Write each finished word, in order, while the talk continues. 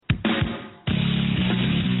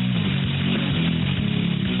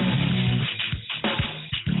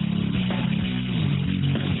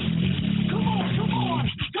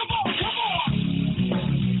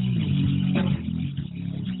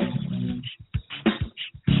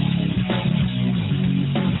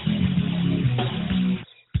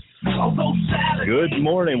Good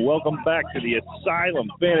morning. Welcome back to the Asylum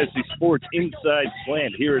Fantasy Sports Inside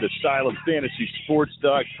Slant here at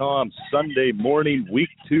AsylumFantasySports.com. Sunday morning, week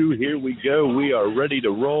 2. Here we go. We are ready to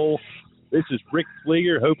roll. This is Rick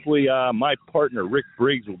Flieger. Hopefully my partner, Rick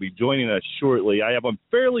Briggs, will be joining us shortly. I have on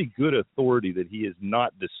fairly good authority that he is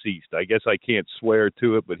not deceased. I guess I can't swear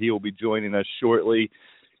to it, but he will be joining us shortly.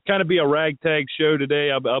 Kind of be a ragtag show today.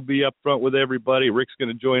 I'll be up front with everybody. Rick's going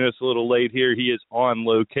to join us a little late here. He is on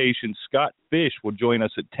location. Scott Fish will join us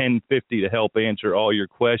at 10:50 to help answer all your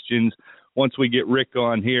questions. Once we get Rick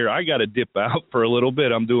on here, I got to dip out for a little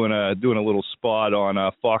bit. I'm doing a little spot on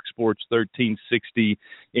Fox Sports 1360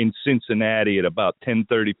 in Cincinnati at about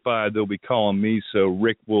 10:35. They'll be calling me, so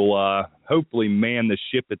Rick will hopefully man the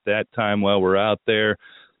ship at that time while we're out there.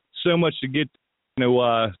 So much to get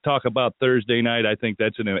talk about Thursday night. I think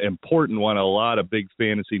that's an important one. A lot of big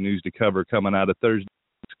fantasy news to cover coming out of Thursday's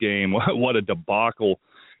game. What a debacle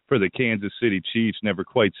for the Kansas City Chiefs. Never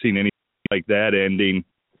quite seen anything like that ending.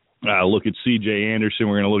 Look at C.J. Anderson.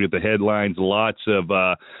 We're going to look at the headlines. Lots of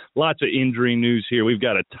injury news here. We've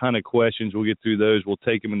got a ton of questions. We'll get through those. We'll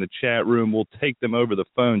take them in the chat room. We'll take them over the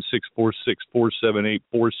phone,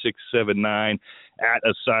 646-478-4679 at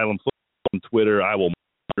Asylum on Twitter. I will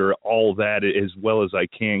monitor all that as well as I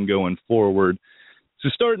can going forward. So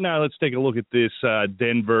starting now, let's take a look at this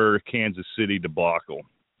Denver-Kansas City debacle.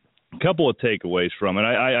 A couple of takeaways from it.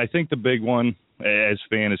 I think the big one, as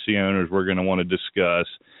fantasy owners, we're going to want to discuss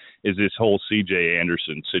is this whole C.J.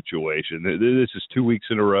 Anderson situation. This is 2 weeks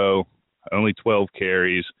in a row, only 12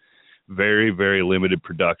 carries, very, very limited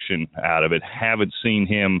production out of it. Haven't seen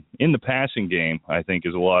him in the passing game, I think,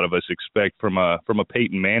 as a lot of us expect from a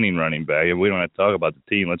Peyton Manning running back. And we don't have to talk about the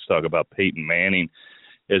team. Let's talk about Peyton Manning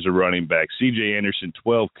as a running back. C.J. Anderson,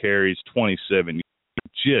 12 carries, 27 yards.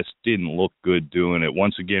 Just didn't look good doing it.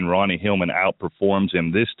 Once again, Ronnie Hillman outperforms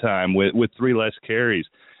him this time with 3 less carries.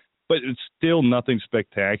 But it's still nothing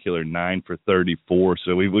spectacular, 9 for 34.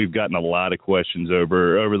 So we've gotten a lot of questions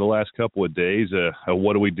over the last couple of days.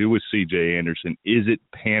 What do we do with C.J. Anderson? Is it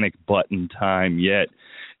panic button time yet?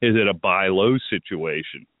 Is it a buy low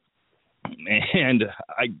situation? And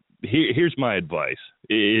here's my advice,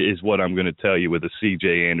 is what I'm going to tell you with a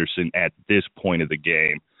C.J. Anderson at this point of the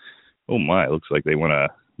game. Oh, my, it looks like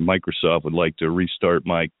Microsoft would like to restart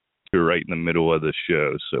my computer right in the middle of the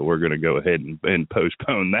show, so we're going to go ahead and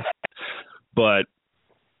postpone that. But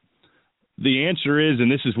the answer is,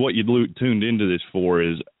 and this is what you tuned into this for,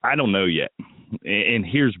 is I don't know yet. And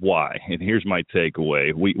here's why, and here's my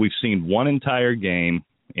takeaway. We've seen one entire game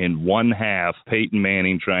in one half, Peyton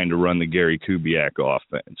Manning trying to run the Gary Kubiak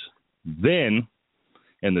offense. Then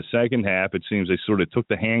in the second half, it seems they sort of took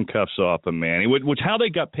the handcuffs off of Manning, which how they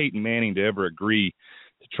got Peyton Manning to ever agree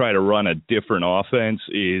to try to run a different offense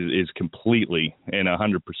is completely and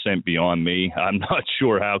 100% beyond me. I'm not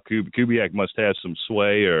sure how Kubiak must have some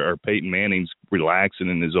sway or Peyton Manning's relaxing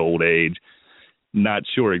in his old age. Not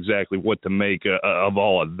sure exactly what to make of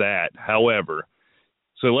all of that. However,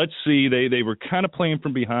 so let's see, they were kind of playing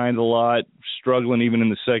from behind a lot, struggling even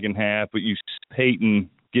in the second half, but you see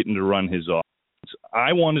Peyton getting to run his offense.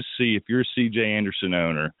 I want to see, if you're a C.J. Anderson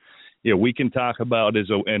owner, we can talk about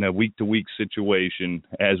in a week-to-week situation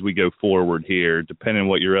as we go forward here, depending on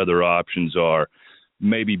what your other options are.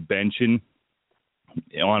 Maybe benching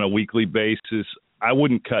on a weekly basis. I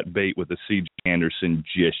wouldn't cut bait with a C.J. Anderson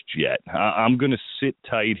just yet. I'm going to sit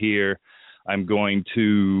tight here. I'm going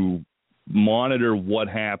to monitor what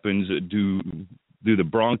happens. Do the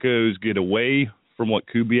Broncos get away from what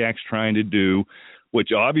Kubiak's trying to do,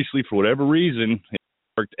 which obviously, for whatever reason, it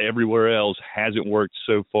worked everywhere else, hasn't worked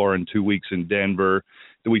so far in 2 weeks in Denver.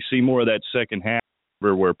 Do we see more of that second half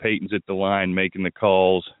where Peyton's at the line making the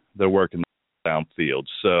calls, they're working downfield?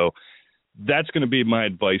 So that's going to be my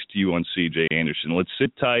advice to you on C.J. Anderson. Let's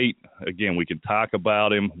sit tight. Again, we can talk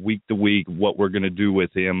about him week to week, what we're going to do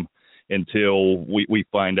with him until we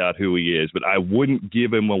find out who he is. But I wouldn't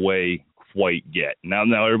give him away quite yet.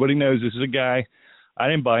 Now everybody knows this is a guy I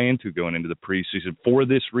didn't buy into going into the preseason for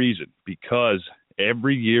this reason, because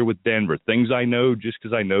every year with Denver, things I know just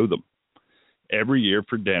because I know them, every year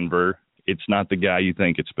for Denver, it's not the guy you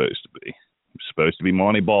think it's supposed to be. It was supposed to be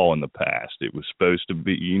Monty Ball in the past. It was supposed to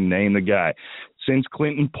be, you name the guy. Since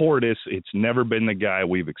Clinton Portis, it's never been the guy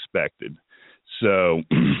we've expected. So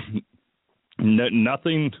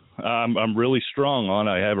nothing I'm really strong on.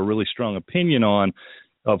 I have a really strong opinion on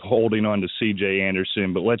of holding on to C.J.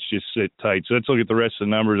 Anderson, but let's just sit tight. So let's look at the rest of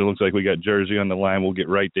the numbers. It looks like we got Jersey on the line. We'll get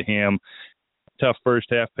right to him. Tough first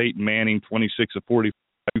half. Peyton Manning, 26 of 45,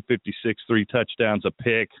 256, 3 touchdowns, a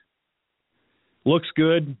pick. Looks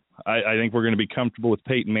good. I think we're going to be comfortable with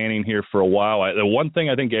Peyton Manning here for a while. The one thing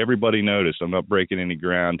I think everybody noticed, I'm not breaking any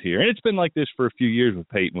ground here, and it's been like this for a few years with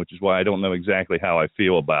Peyton, which is why I don't know exactly how I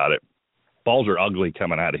feel about it. Balls are ugly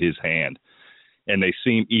coming out of his hand, and they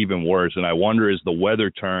seem even worse. And I wonder as the weather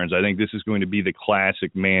turns, I think this is going to be the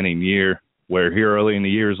classic Manning year, where here early in the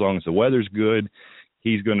year, as long as the weather's good,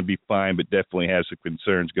 he's going to be fine, but definitely has some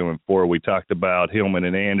concerns going forward. We talked about Hillman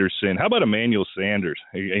and Anderson. How about Emmanuel Sanders?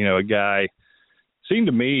 You know, a guy seemed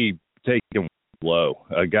to me take him low,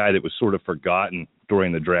 a guy that was sort of forgotten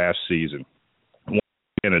during the draft season.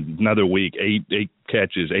 In another week, eight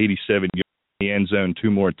catches, 87 yards in the end zone 2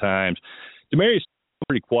 more times. Demarius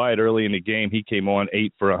pretty quiet early in the game. He came on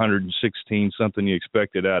 8 for 116, something you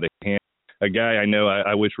expected out of him. A guy I know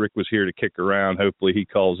I wish Rick was here to kick around. Hopefully he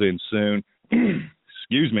calls in soon.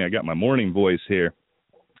 Excuse me, I got my morning voice here.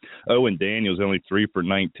 Owen Daniels, only 3 for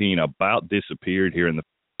 19, about disappeared here in the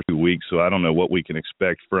 2 weeks, so I don't know what we can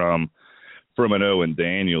expect from an Owen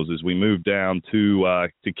Daniels as we move down to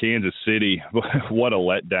Kansas City. What a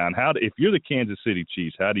letdown. If you're the Kansas City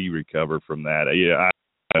Chiefs, how do you recover from that?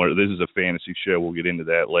 This is a fantasy show. We'll get into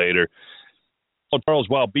that later. Charles,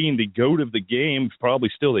 while being the GOAT of the game, probably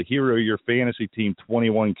still the hero of your fantasy team,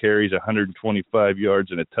 21 carries, 125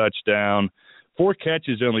 yards, and a touchdown. 4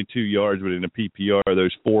 catches, only 2 yards, but in a PPR,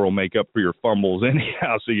 those 4 will make up for your fumbles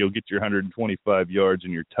anyhow, so you'll get your 125 yards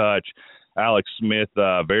and your touch. Alex Smith,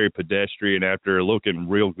 very pedestrian after looking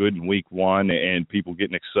real good in week 1, and people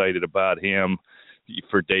getting excited about him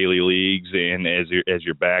for daily leagues and as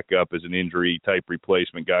your backup as an injury-type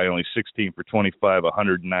replacement guy. Only 16 for 25,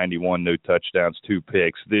 191, no touchdowns, 2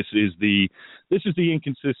 picks. This is the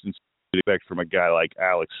inconsistency you expect from a guy like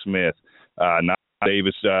Alex Smith.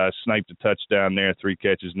 Davis sniped a touchdown there, 3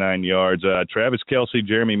 catches, 9 yards. Travis Kelce,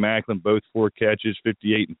 Jeremy Maclin, both 4 catches,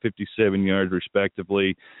 58 and 57 yards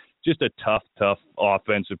respectively. Just a tough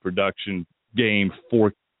offensive production game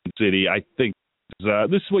for Kansas City. I think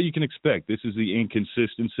this is what you can expect. This is the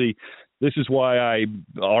inconsistency. This is why I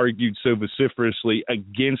argued so vociferously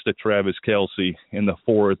against a Travis Kelce in the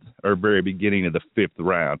 4th or very beginning of the 5th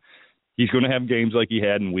round. He's going to have games like he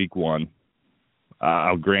had in week 1.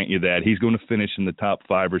 I'll grant you that. He's going to finish in the top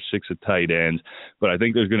 5 or 6 of tight ends, but I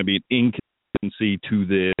think there's going to be an inconsistency to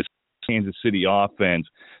this Kansas City offense.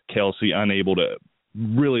 Kelce unable to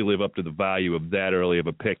really live up to the value of that early of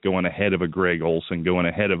a pick, going ahead of a Greg Olsen, going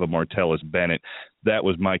ahead of a Martellus Bennett. That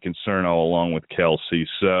was my concern all along with Kelce.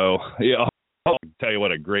 So, yeah, I'll tell you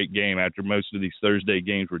what, a great game after most of these Thursday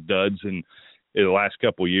games were duds in the last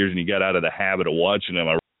couple of years, and you got out of the habit of watching them.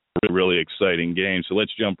 A really exciting game. So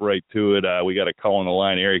let's jump right to it. We got a call on the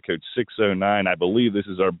line, area code 609. I believe this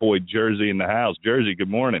is our boy Jersey in the house. Jersey,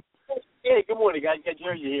 good morning. Hey, good morning, guys. Yeah,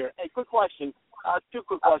 Jersey here. Hey, quick question. 2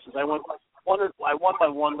 quick questions. I won by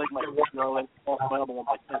 1 leg, my other one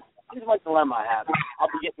by 10. Here's my dilemma I have. I'll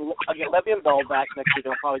get Le'Veon Bell back next week,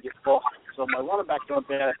 and I'll probably get Foster. So my running back going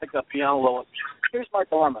bad. I picked up Deion Lewis. Here's my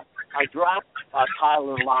dilemma. I dropped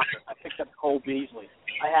Tyler Lockett. I picked up Cole Beasley.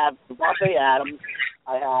 I have Devontae Adams.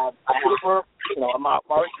 I have Cooper,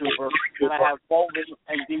 Amari Cooper, and I have Bolden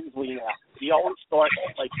and Beasley now. He always starts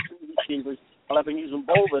like 2 receivers, but I've been using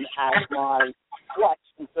Bolden as my flex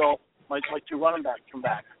until my 2 running backs come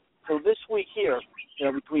back. So this week here,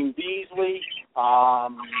 between Beasley,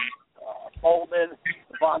 Bolden,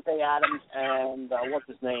 Devontae Adams, and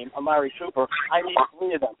Amari Cooper, I need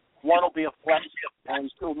 3 of them. 1 will be a flex,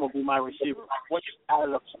 and 2 of them will be my receiver. Which out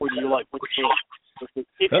of the 4 do you like? Which two?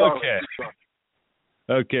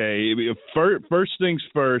 Okay. First things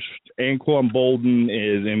first, Anquan Bolden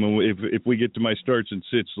is, and if we get to my starts and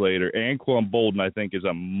sits later, Anquan Bolden I think is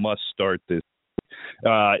a must start this.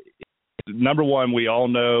 Number 1, we all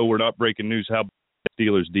know, we're not breaking news, how the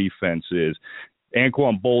Steelers defense is.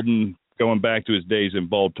 Anquan Bolden, going back to his days in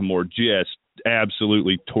Baltimore, just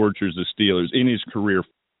absolutely tortures the Steelers in his career.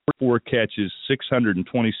 4 catches,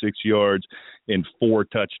 626 yards, and 4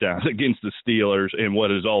 touchdowns against the Steelers, and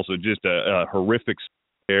what is also just a horrific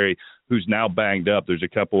secondary who's now banged up. There's a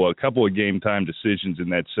couple of game time decisions in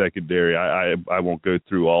that secondary. I won't go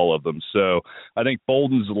through all of them. So I think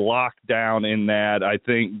Bolden's locked down in that. I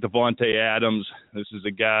think Devontae Adams, this is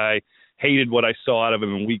a guy, hated what I saw out of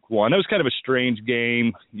him in week 1. That was kind of a strange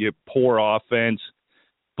game. Poor offense,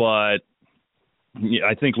 but yeah,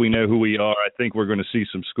 I think we know who we are. I think we're going to see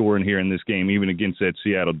some scoring here in this game, even against that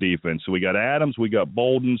Seattle defense. So we got Adams, we got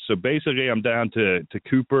Bolden. So basically I'm down to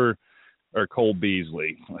Cooper or Cole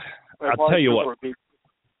Beasley. I'll tell you what.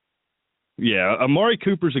 Yeah, Amari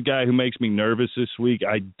Cooper's a guy who makes me nervous this week.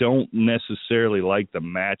 I don't necessarily like the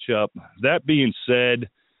matchup. That being said,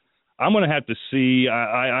 I'm going to have to see.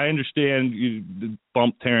 I understand the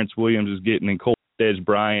bump Terrence Williams is getting and Cole Des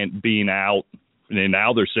Bryant being out, and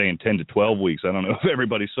now they're saying 10 to 12 weeks. I don't know if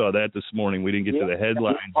everybody saw that this morning. We didn't get to the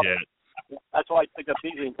headlines yet. That's why I picked up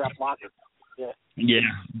Beasley and dropped Locker. Yeah,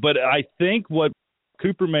 but I think what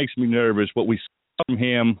Cooper makes me nervous, what we saw from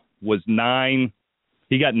him was 9.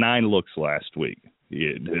 He got 9 looks last week.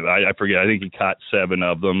 I forget. I think he caught 7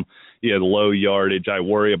 of them. He had low yardage. I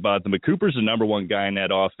worry about them. But Cooper's the number one guy in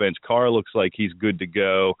that offense. Carr looks like he's good to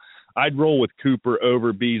go. I'd roll with Cooper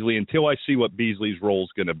over Beasley until I see what Beasley's role is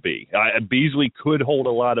going to be. Beasley could hold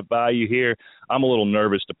a lot of value here. I'm a little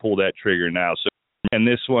nervous to pull that trigger now. So in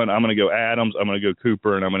this one, I'm going to go Adams, I'm going to go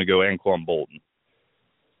Cooper, and I'm going to go Anquan Bolton.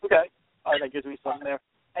 Okay. All right, that gives me something there.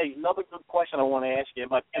 Hey, another good question I want to ask you. In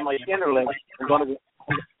my standard league, I'm going to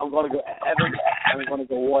go Evans. I'm going to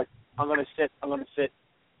go White. I'm going to sit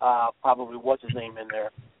probably what's his name in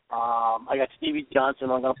there. I got Stevie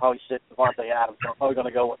Johnson. I'm going to probably sit Devontae Adams. So I'm probably going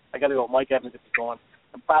to go. I got to go with Mike Evans if he's going,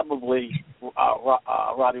 and probably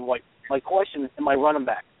Roddy White. My question in my running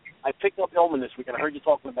back. I picked up Hillman this week, and I heard you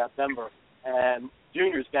talking about Denver, and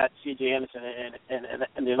Junior's got C.J. Anderson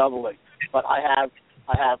in the other league. But I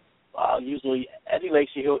have usually Eddie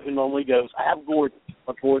Lacy, who normally goes. I have Gordon,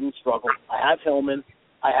 but Gordon struggled. I have Hillman.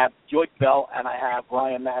 I have Joyce Bell, and I have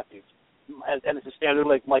Ryan Matthews. And it's a standard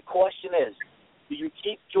league. My question is, do you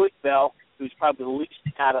keep Joyce Bell, who's probably the least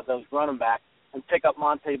out of those running backs, and pick up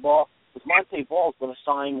Monte Ball? Because Monte Ball is going to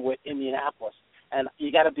sign with Indianapolis. And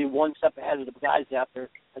you got to be one step ahead of the guys out there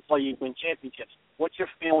until you win championships. What's your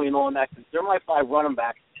feeling on that? Because they're my 5 running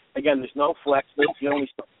backs. Again, there's no flex. You only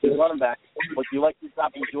start 2 running backs. But do you like to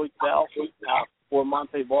stop in Joyce Bell or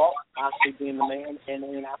Monte Ball, possibly being the man in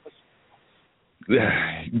Indianapolis?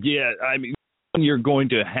 Yeah, I mean, you're going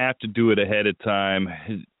to have to do it ahead of time.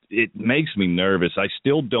 It makes me nervous. I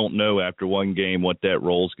still don't know after one game what that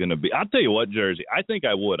role's going to be. I'll tell you what, Jersey, I think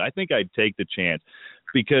I would. I think I'd take the chance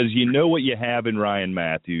because you know what you have in Ryan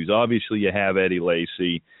Matthews. Obviously, you have Eddie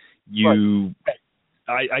Lacy.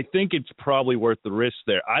 I think it's probably worth the risk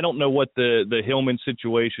there. I don't know what the Hillman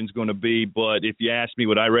situation is going to be, but if you ask me,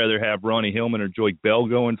 would I rather have Ronnie Hillman or Joyce Bell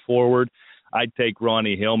going forward, I'd take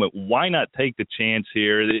Ronnie Hillman. Why not take the chance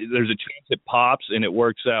here? There's a chance it pops and it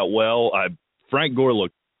works out well. Frank Gore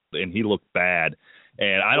looked, and he looked bad.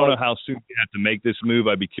 And I don't know how soon you have to make this move.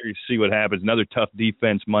 I'd be curious to see what happens. Another tough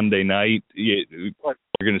defense Monday night. We're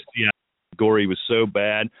going to see how Gorey was so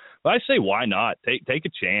bad. But I say why not? Take a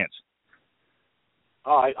chance.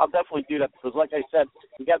 All right, I'll definitely do that because, like I said,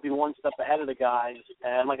 you got to be one step ahead of the guys.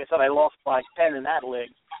 And like I said, I lost by 10 in that league.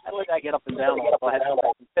 That league I get up and down on. So I had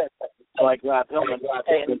to pick. So I grabbed Hillman.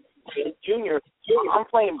 And Junior, I'm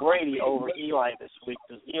playing Brady over Eli this week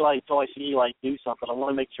because until I see Eli do something, I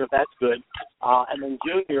want to make sure that's good. And then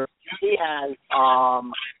Junior, he has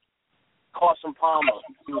Carson Palmer.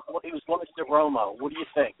 He was going to sit Romo. What do you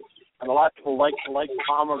think? And a lot of people like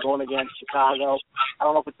Palmer going against Chicago. I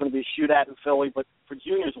don't know if it's going to be a shootout in Philly, but for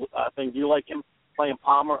Junior's thing, do you like him playing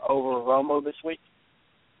Palmer over Romo this week?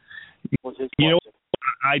 Was his question. You know,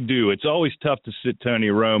 I do. It's always tough to sit Tony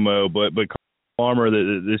Romo, but Palmer,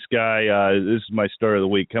 this guy, this is my start of the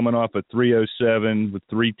week, coming off a 307 with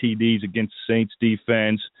 3 TDs against the Saints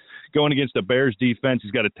defense, going against the Bears defense.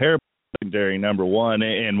 He's got a terrible secondary, number one.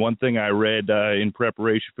 And one thing I read in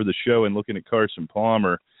preparation for the show and looking at Carson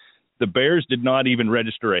Palmer, the Bears did not even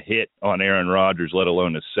register a hit on Aaron Rodgers, let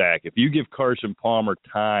alone a sack. If you give Carson Palmer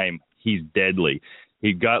time, he's deadly.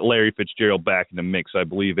 He got Larry Fitzgerald back in the mix, I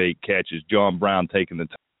believe 8 catches. John Brown taking the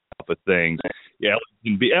top of things. Yeah,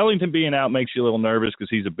 Ellington being out makes you a little nervous because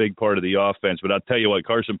he's a big part of the offense. But I'll tell you what,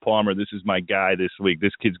 Carson Palmer, this is my guy this week.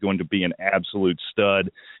 This kid's going to be an absolute stud.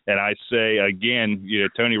 And I say, again,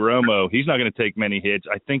 Tony Romo, he's not going to take many hits.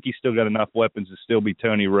 I think he's still got enough weapons to still be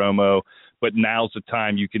Tony Romo. But now's the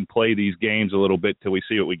time you can play these games a little bit till we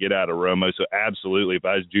see what we get out of Romo. So absolutely, if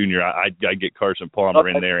I was Junior, I'd get Carson Palmer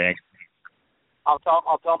in there. And I'll tell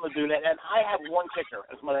him to do that. And I have one kicker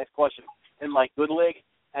as my next question in my good league,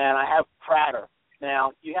 and I have Prater.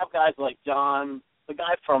 Now, you have guys like John, the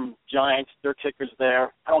guy from Giants, their kicker's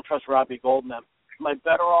there. I don't trust Robbie Golden. Am I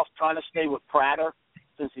better off trying to stay with Prater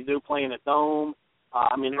since they do play in a dome?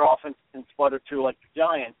 I mean, their offense can sputter too like the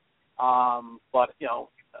Giants. But,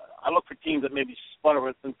 I look for teams that maybe sputter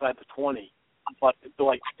inside the 20. But do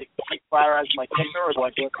I keep Prater as my kicker, or do I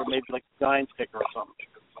go for maybe like the Giants kicker or something?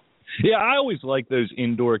 Yeah, I always like those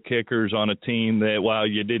indoor kickers on a team that, while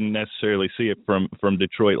you didn't necessarily see it from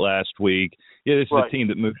Detroit last week, this is a team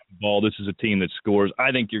that moves the ball. This is a team that scores.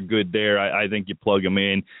 I think you're good there. I think you plug them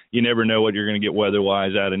in. You never know what you're going to get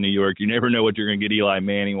weather-wise out of New York. You never know what you're going to get Eli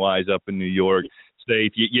Manning-wise up in New York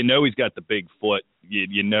State. You know he's got the big foot.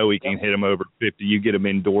 You know he can hit him over 50. You get him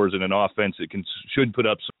indoors in an offense that should put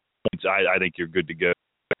up some points, I think you're good to go.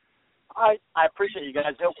 I appreciate you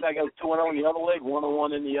guys. Hopefully I go 2-0 in the other league,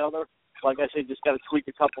 1-1 in the other. Like I said, just got to tweak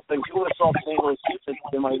a couple things. Who would have thought St. Louis Houston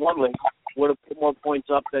in my one league would have put more points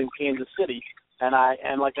up than Kansas City?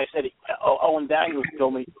 And like I said, Owen Daniels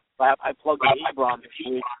told me I plugged in Ebron this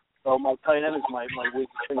week. So my tight end is my weak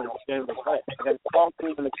thing. I got a strong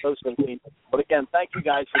team and a close team. But again, thank you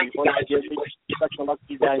guys for the advice you give me. Such a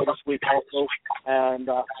lucky guys this week also. And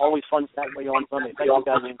always fun chatting with you on Sunday. Thank you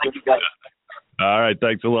guys and good day. All right,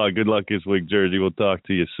 thanks a lot. Good luck this week, Jersey. We'll talk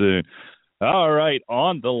to you soon. All right,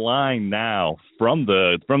 on the line now from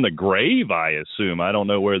the grave, I assume. I don't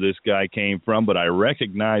know where this guy came from, but I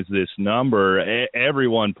recognize this number.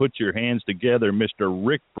 Everyone, put your hands together, Mr.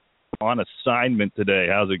 Rick on assignment today.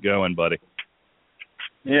 How's it going, buddy?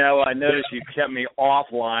 Yeah, well, I noticed you kept me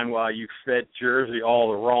offline while you fed Jersey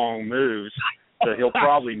all the wrong moves, so he'll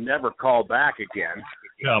probably never call back again.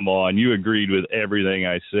 Come on, you agreed with everything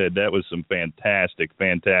I said. That was some fantastic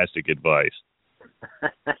advice.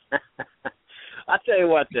 I tell you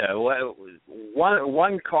what, though,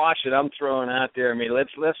 one caution I'm throwing out there. I mean,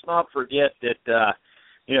 let's not forget that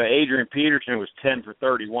Adrian Peterson was 10 for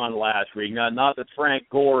 31 last week. Not that Frank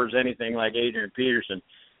Gore is anything like Adrian Peterson,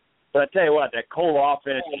 but I tell you what, that Cole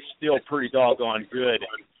offense is still pretty doggone good.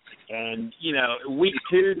 And week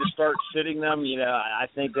 2 to start sitting them, I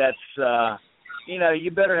think that's.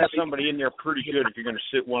 You better have somebody in there pretty good if you're going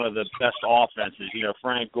to sit one of the best offenses,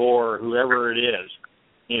 Frank Gore or whoever it is.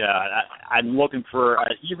 I'm looking for,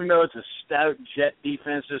 even though it's a stout Jet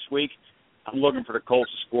defense this week, I'm looking for the Colts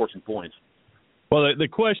to score some points. Well, the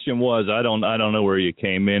question was, I don't know where you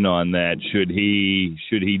came in on that. Should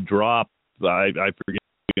he drop? I forget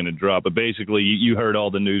he's going to drop, but basically you heard all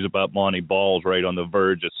the news about Monty Ball's right on the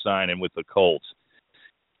verge of signing with the Colts,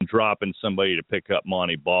 dropping somebody to pick up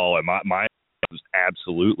Monty Ball. And my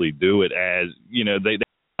absolutely do it, as they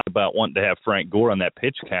about wanting to have Frank Gore on that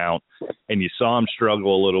pitch count, and you saw him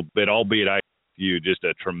struggle a little bit, albeit just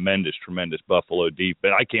a tremendous Buffalo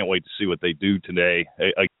defense. I can't wait to see what they do today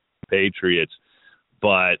against the Patriots.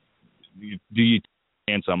 But do you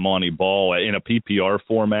chance on Monty Ball in a PPR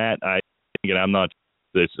format? I'm not.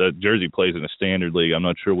 This Jersey plays in a standard league. I'm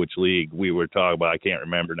not sure which league we were talking about. I can't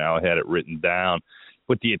remember now. I had it written down.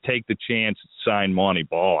 But do you take the chance to sign Monty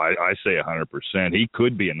Ball? I say 100%. He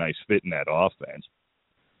could be a nice fit in that offense.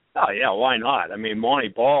 Oh, yeah, why not? I mean, Monty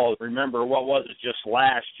Ball, remember, what was it, just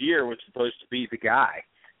last year was supposed to be the guy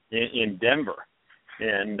in Denver.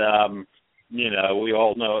 And, we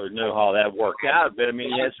all know how that worked out. But, I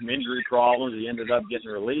mean, he had some injury problems. He ended up getting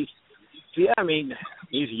released. So, yeah, I mean,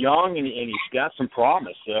 he's young and he's got some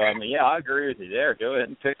promise. So, I mean, yeah, I agree with you there. Go ahead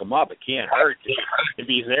and pick him up. It can't hurt. If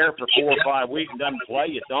he's there for 4 or 5 weeks and doesn't play,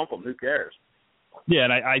 you dump him. Who cares? Yeah,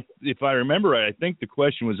 and I if I remember right, I think the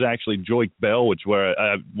question was actually Joik Bell, which where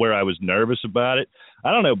I was nervous about it.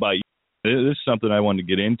 I don't know about you. This is something I wanted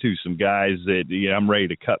to get into. Some guys that I'm ready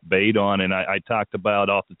to cut bait on, and I talked about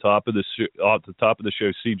off the top of the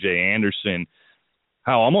show, C.J. Anderson.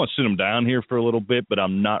 How I'm going to sit him down here for a little bit, but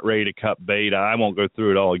I'm not ready to cut bait. I won't go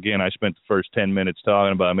through it all again. I spent the first 10 minutes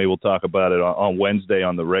talking about it. Maybe we'll talk about it on Wednesday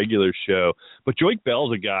on the regular show. But Joik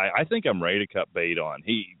Bell's a guy I think I'm ready to cut bait on.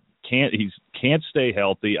 He can't stay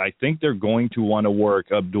healthy. I think they're going to want to work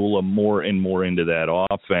Abdullah more and more into that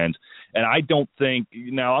offense. And I don't think –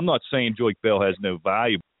 now, I'm not saying Joik Bell has no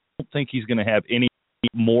value, but I don't think he's going to have any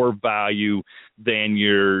more value than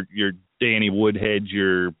your Danny Woodhead,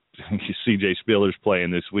 your C.J. Spiller's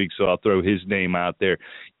playing this week, so I'll throw his name out there.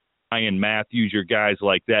 Ryan Matthews, your guys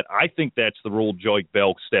like that. I think that's the role Joik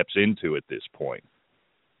Bell steps into at this point.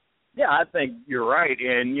 Yeah, I think you're right.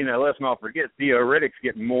 And, let's not forget, Theo Riddick's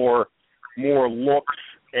getting more looks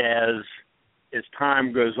as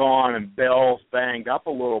time goes on and Bell's banged up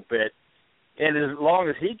a little bit. And as long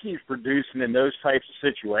as he keeps producing in those types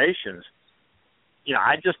of situations,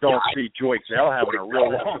 I just don't see Joik Bell having a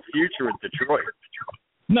real long future in Detroit.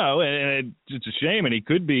 No, and it's a shame, and he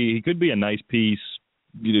could be a nice piece,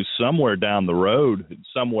 somewhere down the road,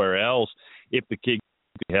 somewhere else, if the kid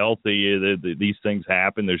is healthy. These things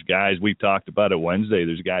happen. There's guys, we've talked about it Wednesday,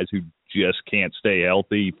 there's guys who just can't stay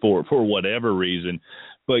healthy for whatever reason.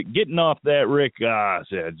 But getting off that, Rick,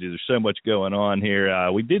 there's so much going on here.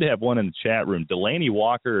 We did have one in the chat room, Delaney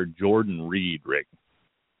Walker or Jordan Reed, Rick.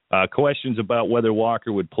 Questions about whether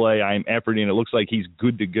Walker would play. I'm efforting. It looks like he's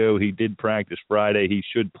good to go. He did practice Friday. He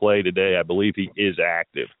should play today. I believe he is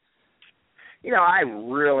active. I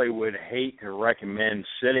really would hate to recommend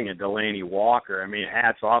sitting a Delaney Walker. I mean,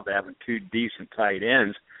 hats off to having 2 decent tight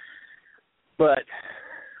ends. But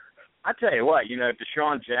I tell you what,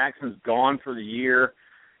 Deshaun Jackson's gone for the year.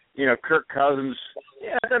 Kirk Cousins,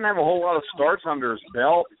 doesn't have a whole lot of starts under his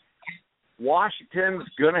belt. Washington's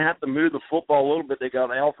going to have to move the football a little bit. They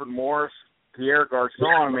got Alfred Morris, Pierre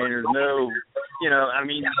Garçon. I mean, there's no,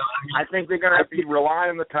 I think they're going to have to rely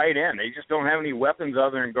on the tight end. They just don't have any weapons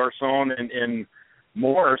other than Garçon and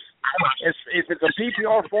Morris. If it's a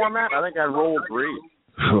PPR format, I think I'd roll with Reed.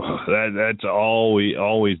 That's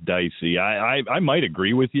always dicey. I might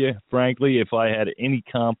agree with you, frankly, if I had any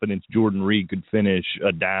confidence Jordan Reed could finish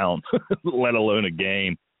a down, let alone a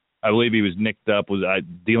game. I believe he was nicked up,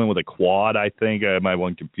 dealing with a quad, I think. My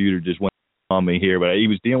one computer just went on me here, but he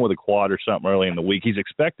was dealing with a quad or something early in the week. He's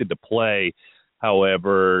expected to play.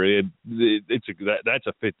 However, that's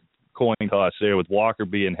a fit coin toss there. With Walker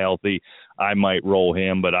being healthy, I might roll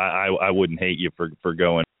him, but I wouldn't hate you for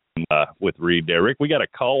going with Reed there. Rick, we got a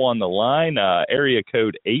call on the line, area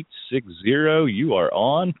code 860. You are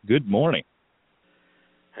on. Good morning.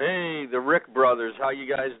 Hey, the Rick brothers. How you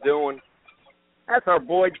guys doing? That's our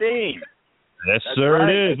boy Dean. Yes, That's sir, right.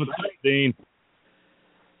 it is. What's up, Dean?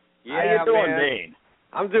 Yeah, how you doing, man? Dean?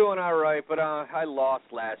 I'm doing all right, but I lost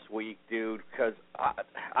last week, dude, because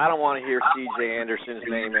I don't want to hear C.J. Anderson's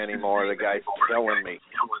name anymore. The guy's killing me.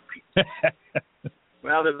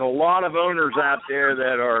 Well, there's a lot of owners out there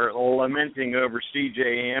that are lamenting over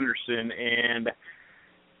C.J. Anderson, and,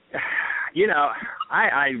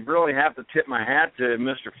 I really have to tip my hat to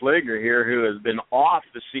Mr. Fligger here, who has been off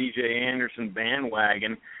the C.J. Anderson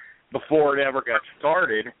bandwagon before it ever got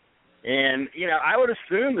started. And, I would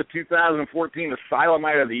assume the 2014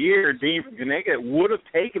 Asylumite of the Year, Dean from Connecticut, would have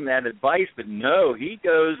taken that advice, but no, he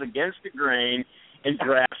goes against the grain and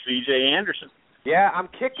drafts C.J. Anderson. Yeah, I'm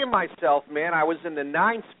kicking myself, man. I was in the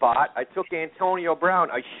 9 spot. I took Antonio Brown.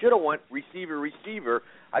 I should have went receiver.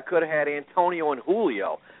 I could have had Antonio and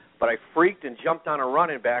Julio, but I freaked and jumped on a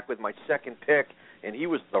running back with my second pick, and he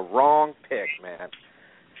was the wrong pick, man.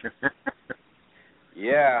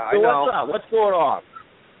 Yeah, so I know. What's up? What's going on?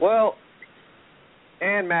 Well,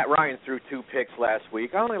 and Matt Ryan threw 2 picks last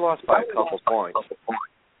week. I only lost by a couple points.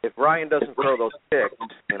 If Ryan doesn't throw those picks,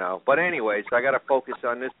 But anyways, I got to focus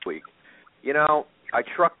on this week. I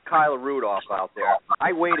trucked Kyle Rudolph out there.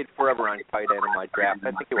 I waited forever on tight end in my draft.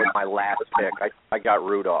 I think it was my last pick. I got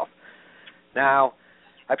Rudolph. Now,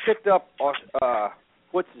 I picked up,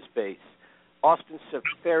 what's his face? Austin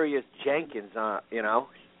Seferius Jenkins,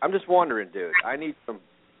 I'm just wondering, dude. I need some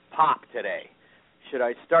pop today. Should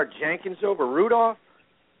I start Jenkins over Rudolph?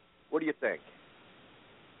 What do you think?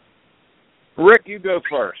 Rick, you go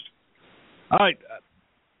first. All right.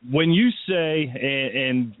 When you say,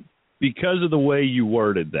 and because of the way you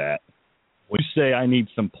worded that, when you say I need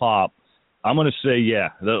some pop, I'm going to say, yeah,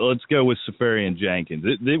 let's go with Seferian Jenkins.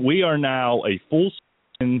 We are now a full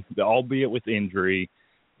season, albeit with injury,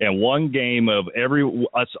 and one game of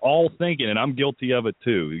us all thinking, and I'm guilty of it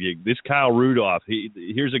too, this Kyle Rudolph,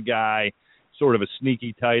 here's a guy, sort of a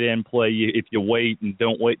sneaky tight end play. If you wait and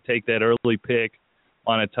don't take that early pick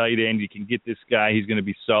on a tight end, you can get this guy. He's going to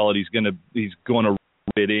be solid. He's going to rub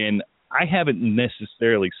it in. I haven't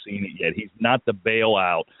necessarily seen it yet. He's not the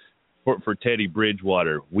bailout for Teddy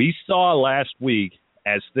Bridgewater. We saw last week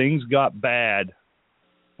as things got bad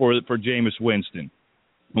for Jameis Winston.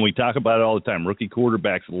 And we talk about it all the time. Rookie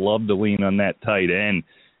quarterbacks love to lean on that tight end,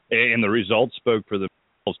 and the results spoke for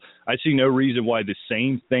themselves. I see no reason why the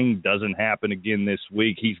same thing doesn't happen again this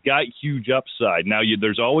week. He's got huge upside. Now,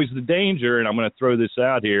 there's always the danger, and I'm going to throw this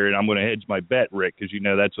out here, and I'm going to hedge my bet, Rick, because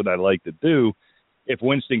that's what I like to do. If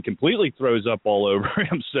Winston completely throws up all over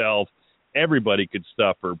himself, everybody could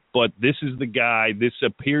suffer. But this is the guy. This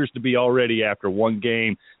appears to be already, after one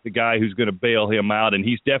game, the guy who's going to bail him out, and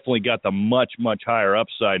he's definitely got the much, much higher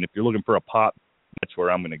upside. And if you're looking for a pop, that's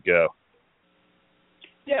where I'm going to go.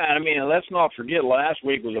 Yeah, let's not forget last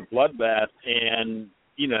week was a bloodbath, and,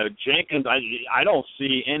 Jenkins, I don't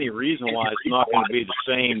see any reason why it's not going to be the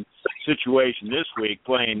same situation this week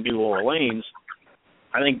playing New Orleans.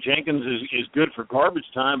 I think Jenkins is good for garbage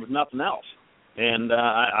time, if nothing else. And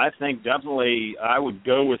I think definitely I would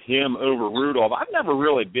go with him over Rudolph. I've never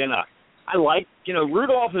really been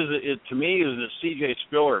Rudolph is to me is the C.J.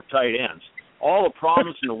 Spiller of tight ends. All the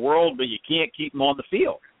promise in the world, but you can't keep him on the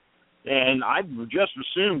field. And I'd just as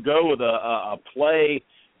soon go with a play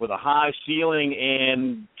with a high ceiling,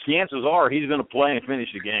 and chances are he's going to play and finish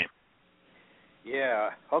the game. Yeah,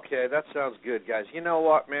 okay, that sounds good, guys. You know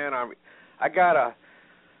what, man? I got to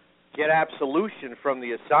get absolution from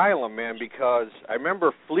the Asylum, man, because I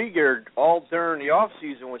remember Fleeger all during the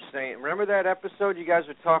offseason was saying, remember that episode you guys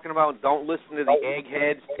were talking about, don't listen to the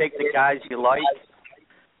eggheads, take the guys you like?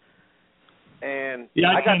 And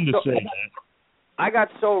yeah, I tend to say that. I got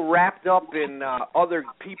so wrapped up in other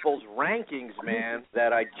people's rankings, man,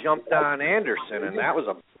 that I jumped on Anderson, and that was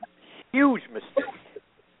a huge mistake.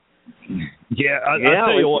 Yeah, I'll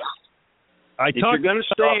tell you what. If you're going to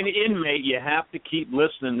stay an inmate, you have to keep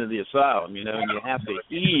listening to the asylum, and you have to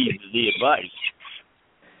heed the advice.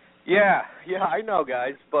 Yeah, I know,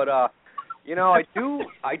 guys, but I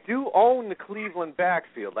do own the Cleveland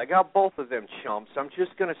backfield. I got both of them chumps. I'm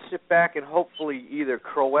just going to sit back and hopefully either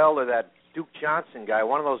Crowell or that Duke Johnson guy,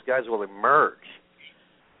 one of those guys will emerge.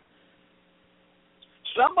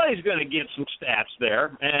 Somebody's going to get some stats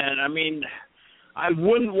there, and I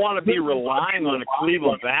wouldn't want to be relying on the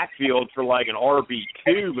Cleveland backfield for like an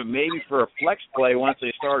RB2, but maybe for a flex play once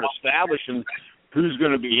they start establishing who's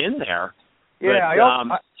going to be in there. Yeah,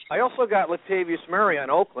 I also got Latavius Murray on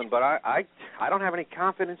Oakland, but I don't have any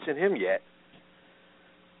confidence in him yet.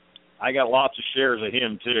 I got lots of shares of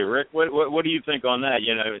him too. Rick, what do you think on that?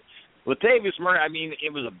 Latavius Murray,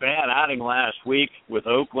 it was a bad outing last week with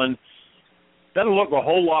Oakland. Doesn't look a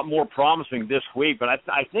whole lot more promising this week, but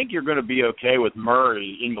I think you're going to be okay with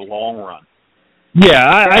Murray in the long run. Yeah,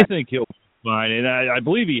 I think he'll be fine. And I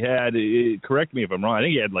believe he had, correct me if I'm wrong, I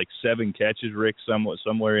think he had like 7 catches, Rick,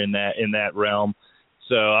 somewhere in that realm.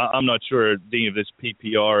 So I'm not sure, Dean, if this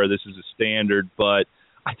PPR or this is a standard, but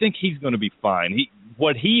I think he's going to be fine.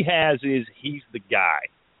 What he has is he's the guy.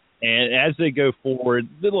 And as they go forward,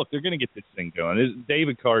 look, they're going to get this thing going. This is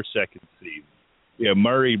David Carr's second season.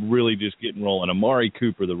 Murray really just getting rolling. Amari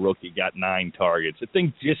Cooper, the rookie, got 9 targets. The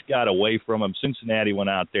thing just got away from him. Cincinnati went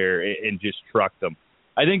out there and just trucked them.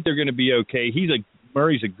 I think they're going to be okay.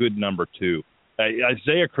 Murray's a good number 2.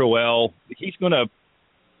 Isaiah Crowell, he's going to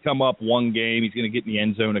come up one game. He's going to get in the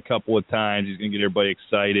end zone a couple of times. He's going to get everybody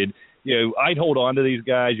excited. I'd hold on to these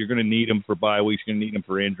guys. You're going to need them for bye weeks. You're going to need them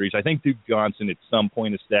for injuries. I think Duke Johnson at some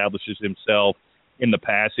point establishes himself in the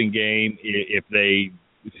passing game if they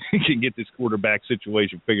can get this quarterback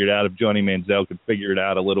situation figured out, if Johnny Manziel can figure it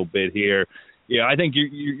out a little bit here. I think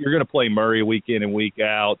you're going to play Murray week in and week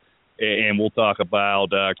out, and we'll talk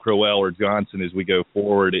about Crowell or Johnson as we go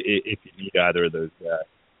forward if you need either of those guys.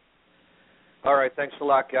 All right, thanks a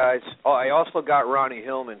lot, guys. Oh, I also got Ronnie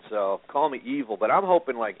Hillman, so call me evil, but I'm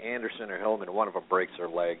hoping like Anderson or Hillman, one of them breaks their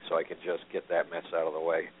leg so I can just get that mess out of the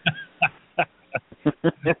way.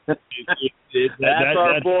 That's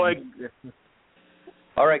our boy.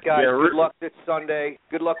 All right, guys, good luck this Sunday.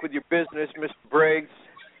 Good luck with your business, Mr. Briggs.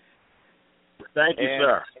 Thank you,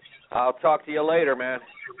 sir. I'll talk to you later, man.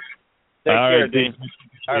 Take care, Dean.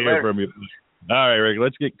 All right, from you. All right, Rick,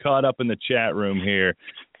 let's get caught up in the chat room here.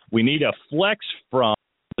 We need a flex from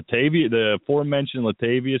the aforementioned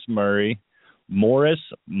Latavius Murray, Morris,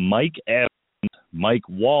 Mike Evans, Mike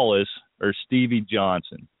Wallace, or Stevie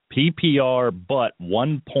Johnson. PPR, but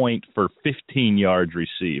 1 point for 15 yards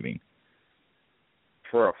receiving.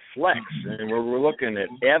 For a flex, and we're looking at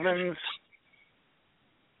Evans,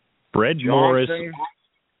 Fred Johnson, Morris,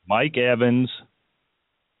 Mike Evans,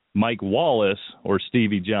 Mike Wallace, or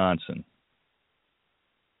Stevie Johnson.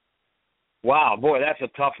 Wow, boy, that's a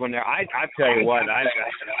tough one there. I tell you what, I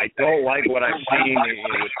don't like what I've seen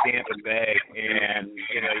with Tampa Bay, and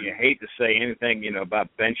you hate to say anything about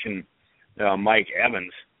benching Mike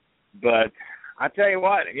Evans, but I tell you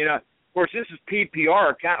what, of course, this is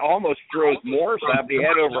PPR. It kind of almost throws Morris out. He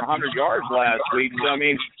had over 100 yards last week. So,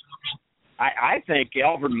 I think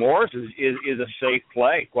Alfred Morris is a safe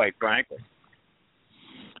play, quite frankly.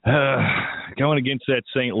 Going against that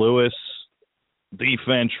St. Louis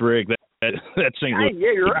defense, Rick, that St. Louis.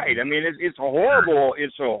 Yeah, you're right. It's a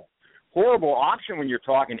horrible option when you're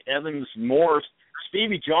talking Evans, Morris.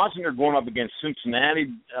 Stevie Johnson are going up against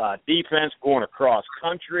Cincinnati defense, going across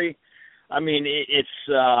country. It's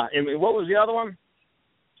what was the other one?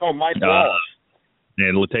 Oh, Mike Wallace.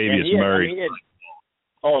 And Latavius Murray.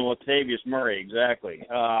 Latavius Murray, exactly.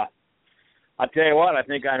 I tell you what, I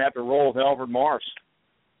think I'd have to roll with Alfred Morris.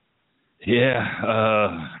 Yeah,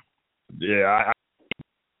 they're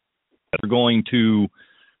going to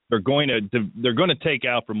take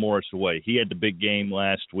Alfred Morris away. He had the big game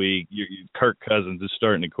last week. Kirk Cousins is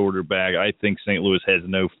starting the quarterback. I think St. Louis has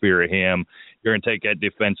no fear of him. You're going to take that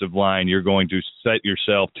defensive line. You're going to set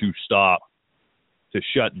yourself to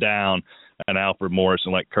shut down an Alfred Morris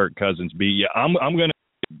and let Kirk Cousins be. Yeah, I'm going to.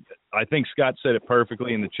 I think Scott said it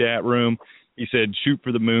perfectly in the chat room. He said, shoot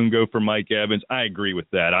for the moon, go for Mike Evans. I agree with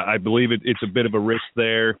that. I believe it's a bit of a risk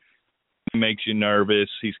there. It makes you nervous.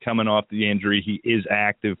 He's coming off the injury. He is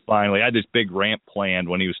active finally. I had this big ramp planned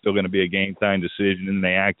when he was still going to be a game-time decision, and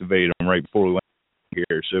they activated him right before we went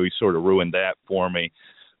here, so he sort of ruined that for me.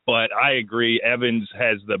 But I agree, Evans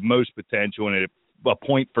has the most potential, and at a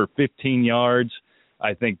point for 15 yards,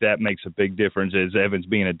 I think that makes a big difference as Evans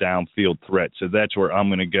being a downfield threat. So that's where I'm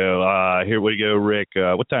going to go. Here we go, Rick.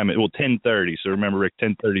 What time? Well, 10:30. So remember, Rick,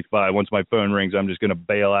 10:35. Once my phone rings, I'm just going to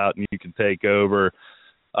bail out and you can take over.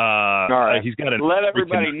 All right. He's got Let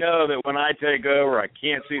everybody know that when I take over, I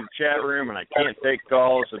can't see the chat room and I can't take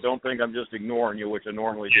calls, so don't think I'm just ignoring you, which I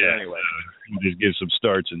normally do anyway. Just give some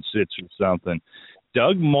starts and sits or something.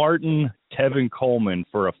 Doug Martin, Tevin Coleman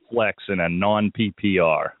for a flex and a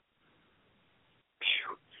non-PPR.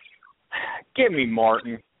 Give me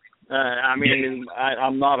Martin.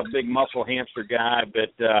 I'm not a big muscle hamster guy,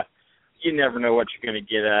 but you never know what you're going to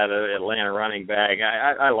get out of Atlanta running back.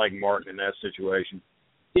 I like Martin in that situation.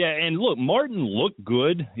 Yeah, and look, Martin looked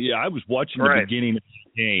good. Yeah, I was watching the beginning of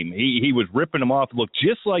the game. He was ripping them off, looked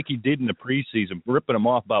just like he did in the preseason, ripping them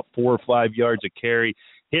off about 4 or 5 yards a carry,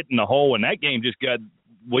 hitting the hole, and that game just got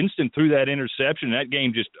Winston threw that interception. That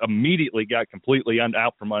game just immediately got completely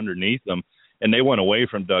out from underneath them, and they went away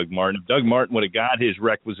from Doug Martin. If Doug Martin would have got his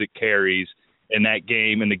requisite carries in that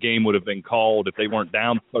game, and the game would have been called if they weren't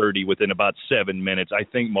down 30 within about 7 minutes, I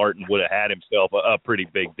think Martin would have had himself a pretty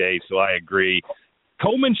big day, so I agree.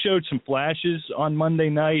 Coleman showed some flashes on Monday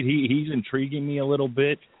night. He's intriguing me a little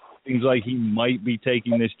bit. Seems like he might be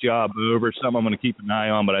taking this job over. Something I'm going to keep an eye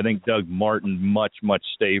on, but I think Doug Martin much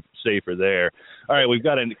safer there. All right, we've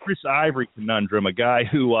got a Chris Ivory conundrum, a guy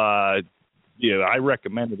who I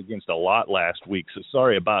recommended against a lot last week, so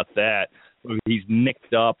sorry about that. He's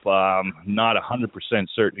nicked up. Not 100%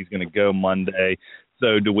 certain he's going to go Monday.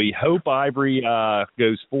 So do we hope Ivory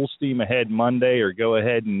goes full steam ahead Monday or go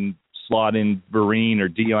ahead and slot in Vereen or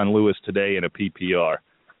Dion Lewis today in a PPR?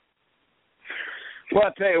 Well,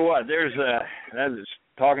 I'll tell you what,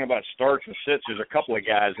 talking about starts and sits, there's a couple of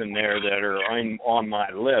guys in there that are on my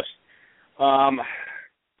list.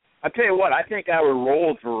 I'll tell you what, I think I would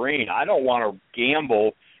roll with Vereen. I don't want to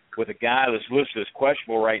gamble with a guy that's listed as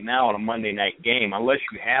questionable right now in a Monday night game unless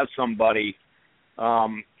you have somebody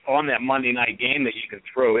on that Monday night game that you can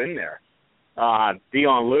throw in there.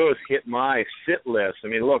 Dion Lewis hit my sit list. I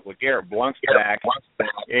mean, look, LeGarrette Blount's back,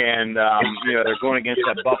 and they're going against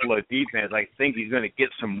that Buffalo defense. I think he's going to get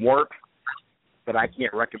some work, but I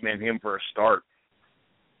can't recommend him for a start.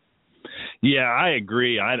 Yeah, I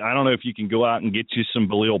agree. I don't know if you can go out and get you some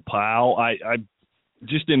Balil Powell. I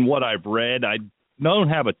just in what I've read, I don't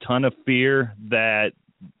have a ton of fear that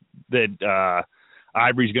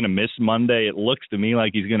Ivory's going to miss Monday. It looks to me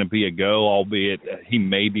like he's going to be a go, albeit he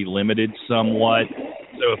may be limited somewhat.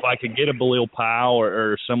 So if I could get a Balil Powell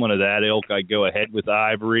or someone of that ilk, I'd go ahead with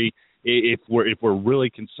Ivory. If we're really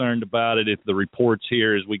concerned about it, if the reports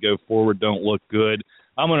here as we go forward don't look good,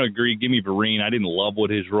 I'm going to agree. Give me Vereen. I didn't love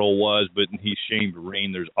what his role was, but he's Shane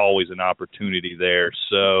Vereen. There's always an opportunity there.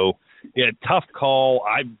 So, yeah, tough call.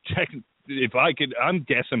 I'm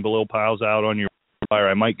guessing Balil Powell's out on your fire.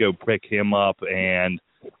 I might go pick him up and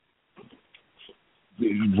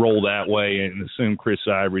roll that way and assume Chris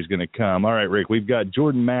Ivory's going to come. All right, Rick, we've got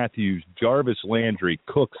Jordan Matthews, Jarvis Landry,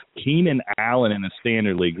 Cooks, Keenan Allen in a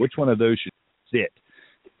standard league. Which one of those should sit?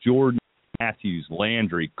 Jordan Matthews,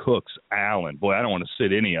 Landry, Cooks, Allen. Boy, I don't want to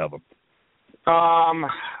sit any of them.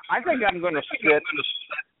 I think I'm going to sit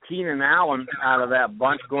Keenan Allen out of that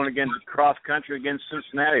bunch going against cross country against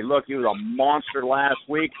Cincinnati. Look, he was a monster last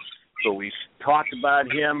week, so we talked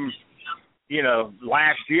about him,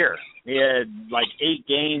 last year. He had like 8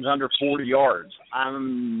 games under 40 yards.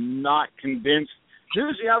 I'm not convinced.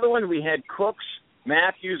 Who's the other one? We had Cooks,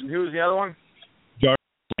 Matthews, and who's the other one? Jarvis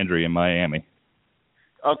Landry in Miami.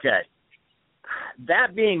 Okay.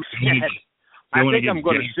 That being said, I think I'm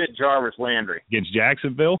going to sit Jarvis Landry. Against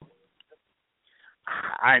Jacksonville?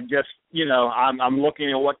 I just, I'm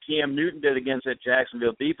looking at what Cam Newton did against that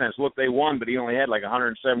Jacksonville defense. Look, they won, but he only had like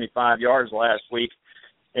 175 yards last week.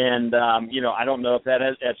 And, I don't know if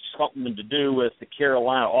that's something to do with the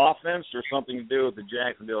Carolina offense or something to do with the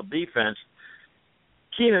Jacksonville defense.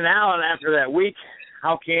 Keenan Allen, after that week,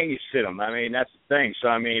 how can you sit him? I mean, that's the thing. So,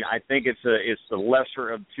 I think it's the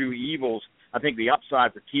lesser of two evils. I think the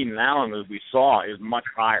upside for Keenan Allen, as we saw, is much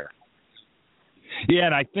higher. Yeah,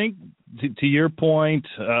 and I think to your point,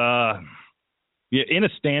 in a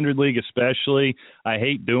standard league especially, I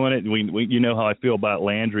hate doing it. We you know how I feel about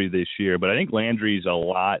Landry this year, but I think Landry's a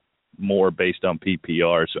lot more based on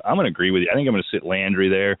PPR. So I'm going to agree with you. I think I'm going to sit Landry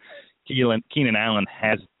there. Keenan Allen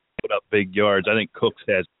has put up big yards. I think Cooks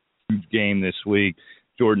has a huge game this week.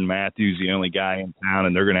 Jordan Matthews, the only guy in town,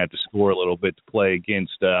 and they're going to have to score a little bit to play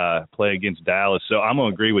against Dallas. So I'm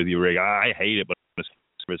going to agree with you, Rick. I hate it, but I'm going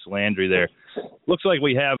to sit Landry there. Looks like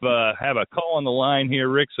we have a call on the line here,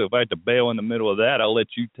 Rick. So if I have to bail in the middle of that, I'll let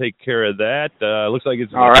you take care of that. Looks like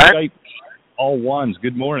it's all right. All ones.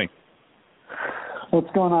 Good morning. What's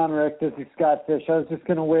going on, Rick? This is Scott Fish. I was just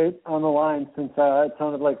going to wait on the line since it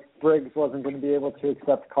sounded like Briggs wasn't going to be able to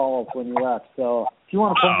accept calls when you left. So if you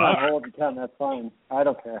want to put me on hold, you can. That's fine. I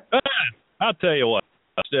don't care. I'll tell you what.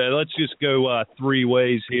 Let's just go 3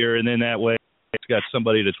 ways here, and then that way it's got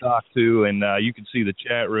somebody to talk to, and you can see the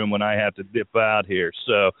chat room when I have to dip out here.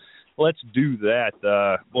 So let's do that.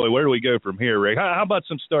 Boy, where do we go from here, Rick? How about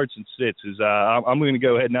some starts and sits? I'm going to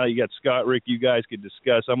go ahead now. You got Scott, Rick. You guys can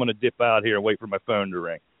discuss. I'm going to dip out here and wait for my phone to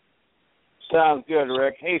ring. Sounds good,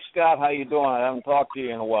 Rick. Hey, Scott, how you doing? I haven't talked to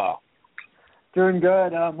you in a while. Doing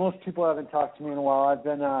good. Most people haven't talked to me in a while. I've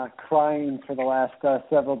been crying for the last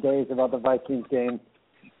several days about the Vikings game.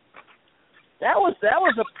 That was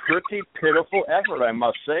a pretty pitiful effort, I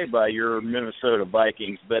must say, by your Minnesota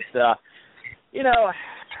Vikings. But,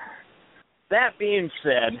 that being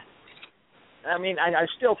said, I mean, I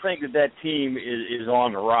still think that team is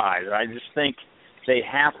on the rise. I just think they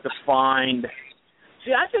have to find –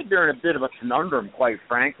 see, I think they're in a bit of a conundrum, quite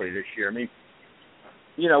frankly, this year. I mean,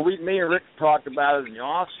 me and Rick talked about it in the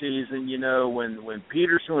offseason, when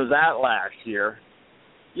Peterson was out last year.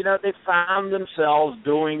 They found themselves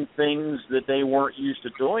doing things that they weren't used to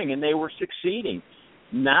doing, and they were succeeding.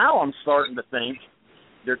 Now I'm starting to think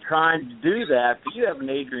they're trying to do that, but you have an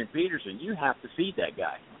Adrian Peterson. You have to feed that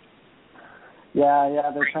guy.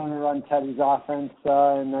 Yeah, they're trying to run Teddy's offense,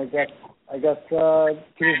 and I guess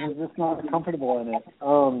Peterson's just not comfortable in it.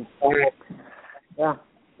 Yeah.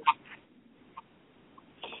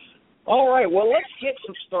 All right, well, let's get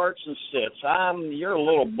some starts and sits. You're a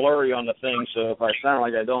little blurry on the thing, so if I sound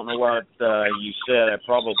like I don't know what you said, I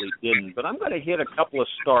probably didn't. But I'm going to hit a couple of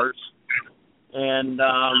starts, and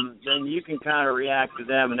then you can kind of react to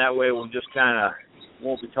them, and that way we'll just kind of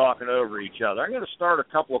won't be talking over each other. I'm going to start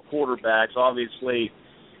a couple of quarterbacks, obviously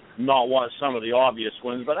not some of the obvious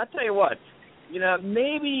ones, but I tell you what,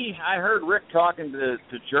 maybe I heard Rick talking to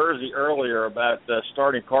Jersey earlier about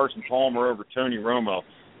starting Carson Palmer over Tony Romo.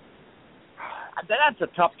 That's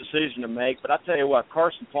a tough decision to make, but I tell you what,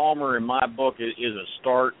 Carson Palmer in my book is a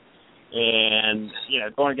start, and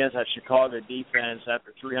going against that Chicago defense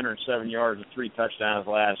after 307 yards and 3 touchdowns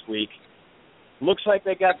last week, looks like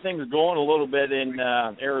they got things going a little bit in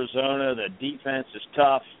Arizona. The defense is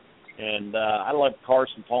tough, and I love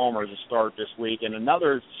Carson Palmer as a start this week. And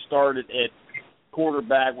another start at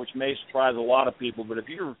quarterback, which may surprise a lot of people, but if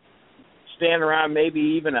you're standing around maybe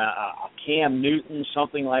even a Cam Newton,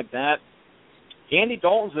 something like that, Andy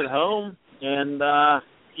Dalton's at home, and,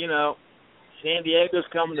 San Diego's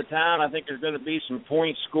coming to town. I think there's going to be some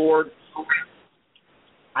points scored.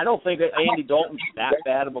 I don't think that Andy Dalton's that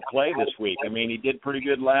bad of a play this week. I mean, he did pretty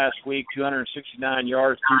good last week, 269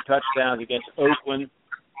 yards, 2 touchdowns against Oakland.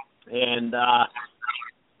 And I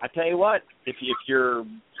tell you what, if you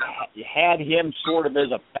had him sort of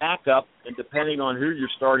as a backup, and depending on who your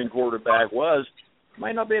starting quarterback was, it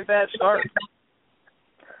might not be a bad start.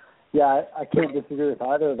 Yeah, I can't disagree with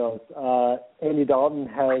either of those. Andy Dalton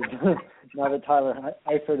has, now that Tyler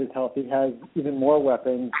Eifert is healthy, has even more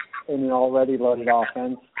weapons in an already loaded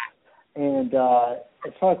offense. And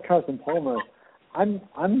as far as Carson Palmer, I'm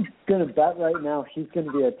going to bet right now he's going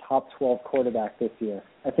to be a top 12 quarterback this year.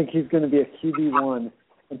 I think he's going to be a QB1,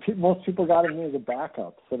 and most people got him as a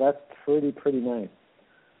backup, so that's pretty nice.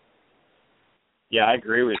 Yeah, I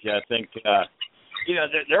agree with you. I think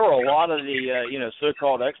there were a lot of the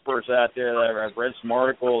so-called experts out there that I've read some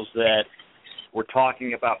articles that were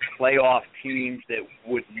talking about playoff teams that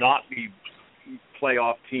would not be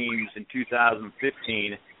playoff teams in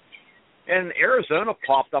 2015, and Arizona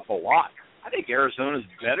popped up a lot. I think Arizona's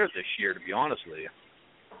better this year, to be honest with you.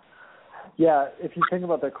 Yeah, if you think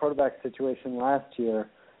about their quarterback situation last year,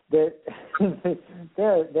 they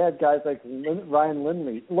had guys like Ryan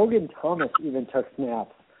Lindley. Logan Thomas even took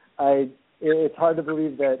snaps. It's hard to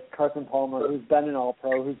believe that Carson Palmer, who's been an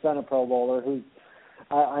All-Pro, who's been a Pro Bowler,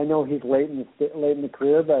 I know he's late in the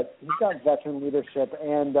career, but he's got veteran leadership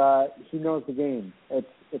and he knows the game.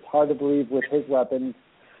 It's hard to believe with his weapons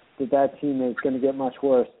that team is going to get much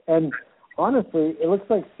worse. And honestly, it looks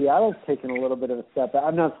like Seattle's taken a little bit of a step back.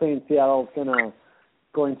 I'm not saying Seattle's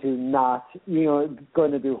going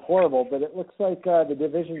to do horrible, but it looks like the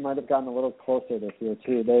division might have gotten a little closer this year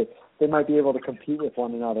too. They might be able to compete with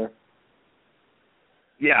one another.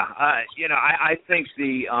 Yeah, I think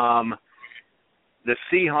the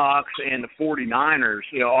Seahawks and the 49ers,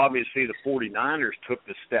 obviously the 49ers took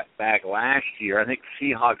the step back last year. I think the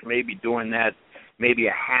Seahawks may be doing that maybe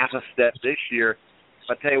a half a step this year.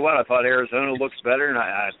 I tell you what, I thought Arizona looks better, and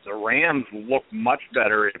the Rams look much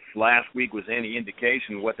better if last week was any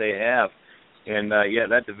indication of what they have. And,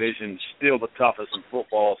 that division's still the toughest in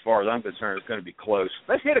football as far as I'm concerned. It's going to be close.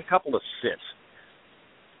 Let's hit a couple of sits.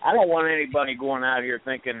 I don't want anybody going out here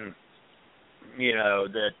thinking, you know,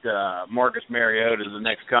 that Marcus Mariota is the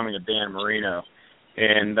next coming of Dan Marino.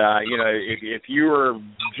 And, you know, if you were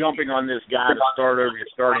jumping on this guy to start over your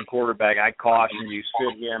starting quarterback, I caution you,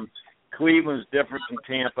 sit him. Cleveland's different from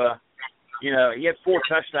Tampa. You know, he had 4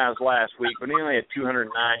 touchdowns last week, but he only had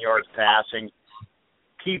 209 yards passing.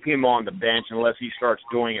 Keep him on the bench unless he starts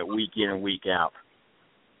doing it week in and week out.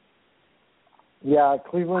 Yeah,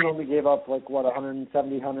 Cleveland only gave up,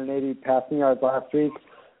 170, 180 passing yards last week.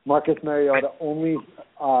 Marcus Mariota only,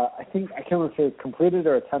 I can't remember if it was completed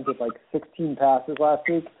or attempted 16 passes last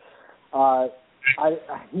week.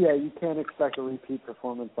 You can't expect a repeat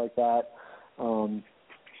performance like that. And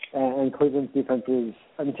Cleveland's defense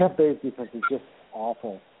Tampa Bay's defense is just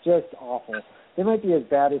awful. They might be as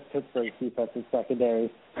bad as Pittsburgh's defensive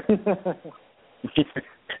secondary.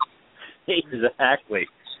 Exactly.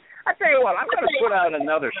 I tell you what, I'm going to put out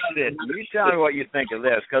another sit. You tell me what you think of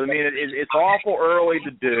this, because, I mean, it's awful early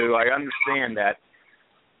to do. I understand that.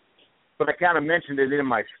 But I kind of mentioned it in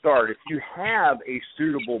my start. If you have a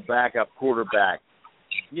suitable backup quarterback,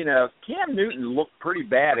 you know, Cam Newton looked pretty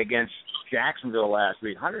bad against Jacksonville last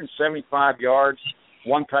week. 175 yards,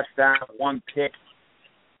 1 touchdown, 1 pick.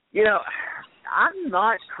 You know, I'm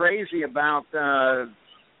not crazy about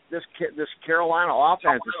this Carolina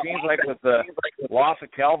offense. It seems like with the loss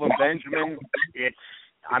of Kelvin Benjamin, it's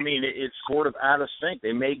sort of out of sync.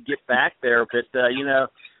 They may get back there, but you know,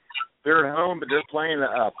 they're at home, but they're playing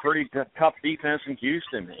a pretty tough defense in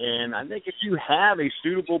Houston. And I think if you have a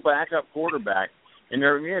suitable backup quarterback, and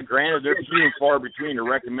granted they're few and far between to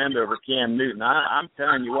recommend over Cam Newton, I'm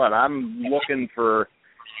telling you what, I'm looking for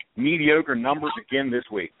mediocre numbers again this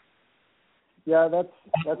week. Yeah,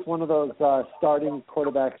 that's one of those starting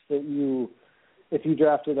quarterbacks that if you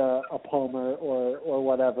drafted a Palmer or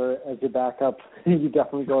whatever as your backup, you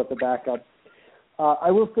definitely go with the backup.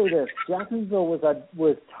 I will say this: Jacksonville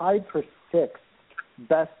was tied for 6th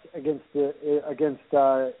best against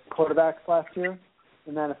quarterbacks last year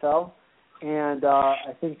in the NFL, and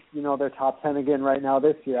I think they're top 10 again right now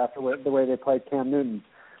this year after the way they played Cam Newton.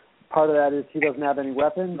 Part of that is he doesn't have any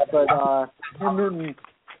weapons, but Cam Newton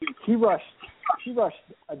he ran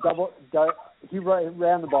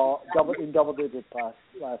the ball in double digits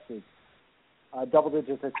last week, double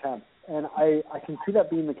digits attempts, and I can see that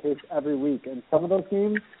being the case every week. And some of those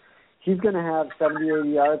games, he's going to have 70, 80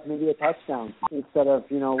 yards, maybe a touchdown instead of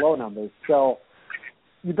low numbers. So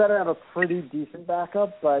you better have a pretty decent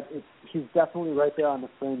backup, but he's definitely right there on the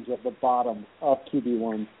fringe of the bottom of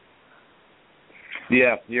QB1.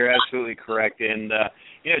 Yeah, you're absolutely correct. And,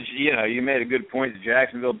 you made a good point. The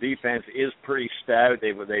Jacksonville defense is pretty stout.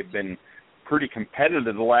 They've been pretty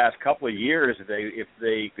competitive the last couple of years if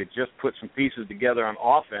they could just put some pieces together on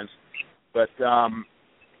offense. But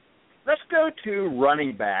let's go to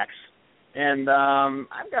running backs. And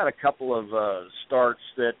I've got a couple of starts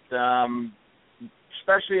that,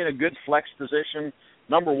 especially in a good flex position,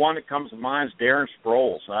 number one that comes to mind is Darren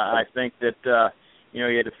Sproles. I think that he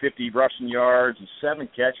had 50 rushing yards and 7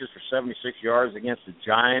 catches for 76 yards against the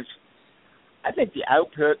Giants. I think the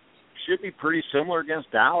output should be pretty similar against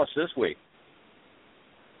Dallas this week.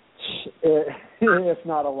 If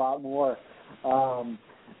not a lot more.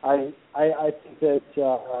 I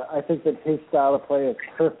think that his style of play is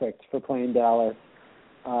perfect for playing Dallas.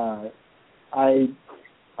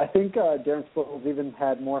 I think Darren Sproles even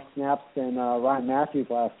had more snaps than Ryan Matthews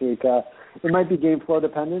last week. It might be game flow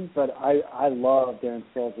dependent, but I love Darren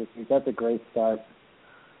Sproles this week. That's a great start.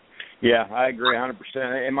 Yeah, I agree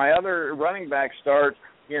 100%. And my other running back start,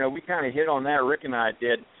 we kind of hit on that. Rick and I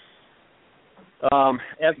did.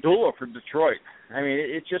 Abdullah from Detroit. I mean,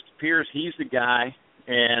 it just appears he's the guy.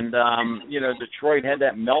 And, Detroit had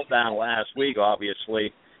that meltdown last week,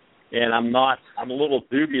 obviously. And I'm a little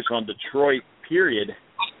dubious on Detroit, period.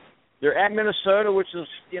 They're at Minnesota, which is,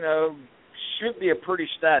 should be a pretty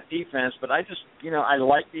stout defense. But I just, I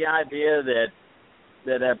like the idea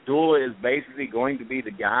that Abdullah is basically going to be the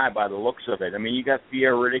guy by the looks of it. I mean, you got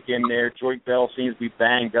Pierre Riddick in there. Joyce Bell seems to be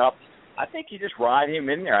banged up. I think you just ride him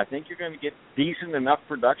in there. I think you're going to get decent enough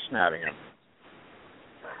production out of him.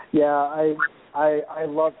 Yeah, I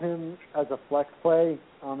love him as a flex play.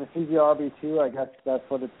 If he's the RB2, I guess that's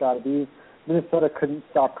what it's got to be. Minnesota couldn't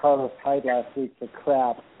stop Carlos Hyde last week for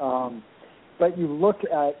crap. But you look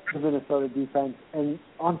at the Minnesota defense, and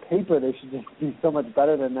on paper they should just be so much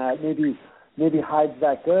better than that. Maybe Hyde's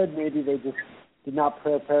that good. Maybe they just did not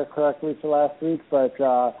prepare correctly for last week. But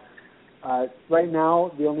right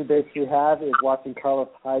now, the only base we have is watching Carlos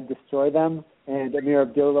Hyde destroy them, and Amir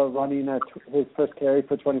Abdullah running his first carry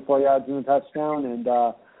for 24 yards and a touchdown. And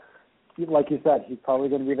like you said, he's probably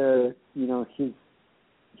going to be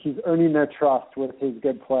he's earning their trust with his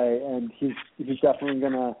good play, and he's definitely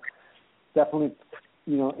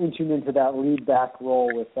inching into that lead back role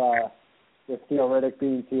with Theo Riddick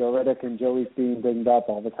being Theo Riddick and Joey's being dinged up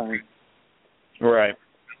all the time. Right.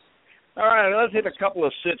 All right, let's hit a couple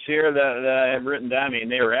of sits here that I have written down,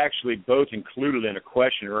 and they were actually both included in a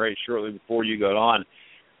question right shortly before you got on.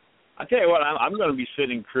 I'll tell you what, I'm going to be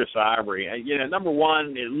sitting Chris Ivory. Number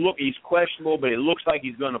one, he's questionable, but it looks like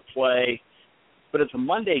he's going to play. But it's a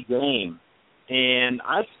Monday game, and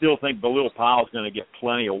I still think Balil Powell's going to get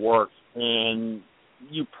plenty of work, and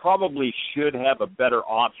you probably should have a better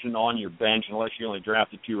option on your bench unless you only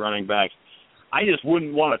drafted 2 running backs. I just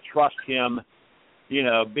wouldn't want to trust him,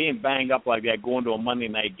 being banged up like that going to a Monday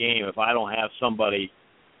night game if I don't have somebody,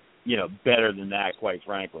 better than that, quite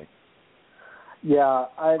frankly. Yeah,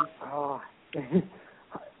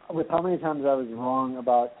 with how many times I was wrong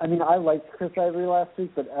about. I mean, I liked Chris Ivory last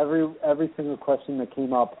week, but every single question that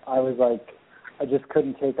came up, I was like, I just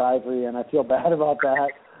couldn't take Ivory, and I feel bad about that.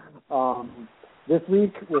 This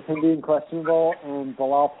week, with him being questionable and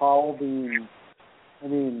Bilal Powell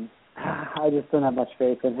being, I just don't have much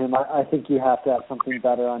faith in him. I think you have to have something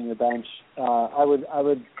better on your bench. I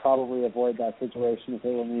would probably avoid that situation if it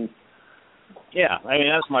were me. Yeah,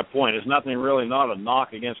 that's my point. It's nothing really, not a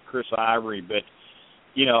knock against Chris Ivory, but,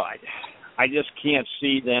 I just can't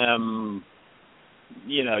see them,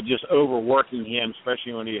 just overworking him,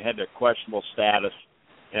 especially when you had the questionable status,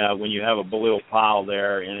 when you have a Balil Powell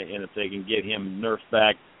there, and if they can get him nerfed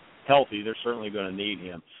back healthy, they're certainly going to need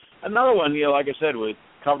him. Another one, like I said, was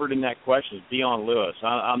covered in that question is Dion Lewis.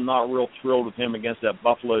 I'm not real thrilled with him against that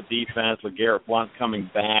Buffalo defense with Garrett Blount coming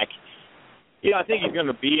back. I think he's going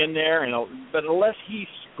to be in there, but unless he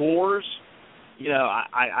scores,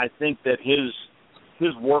 I think that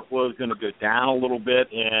his workload is going to go down a little bit,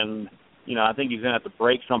 and I think he's going to have to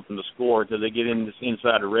break something to score until they get in this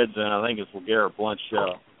inside the red zone. I think it's Garrett Blount's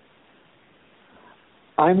show.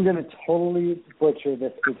 I'm going to totally butcher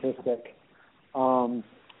this statistic.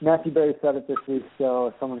 Matthew Berry said it this week,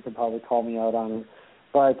 so someone could probably call me out on it.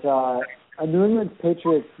 But a New England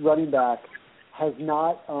Patriots running back has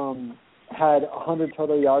not had 100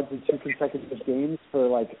 total yards in 2 consecutive games for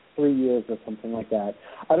like 3 years or something like that.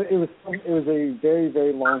 It was a very,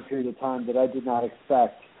 very long period of time that I did not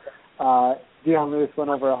expect. Dion Lewis went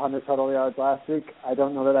over 100 total yards last week. I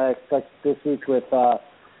don't know that I expect this week with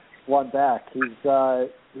one back. He's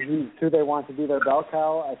who they want to be their bell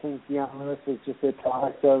cow. I think Dion Lewis was just a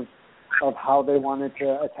product of how they wanted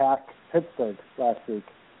to attack Pittsburgh last week.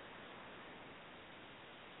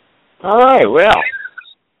 All right, well,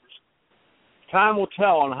 time will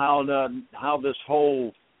tell on how this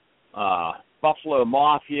whole Buffalo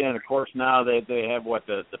Mafia, and of course now they have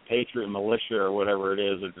the Patriot Militia or whatever it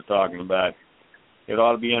is that they're talking about. It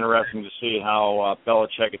ought to be interesting to see how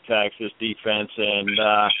Belichick attacks his defense, and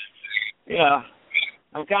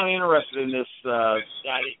I'm kind of interested in this.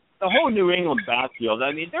 The whole New England backfield,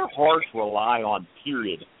 they're hard to rely on,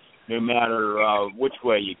 period, no matter which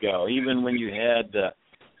way you go. Even when you had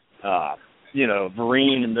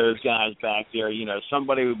Vereen and those guys back there,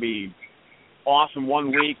 somebody would be awesome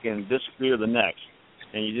one week and disappear the next,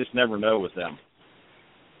 and you just never know with them.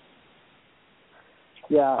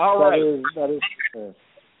 Yeah, all right. That is true.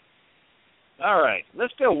 All right,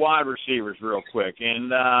 let's go wide receivers real quick,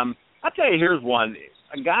 and I'll tell you, here's one.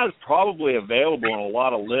 A guy is probably available in a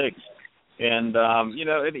lot of leagues, and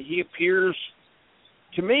he appears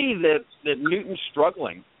to me that Newton's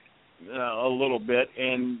struggling a little bit,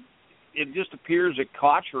 and it just appears that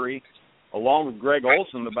Cotchery, along with Greg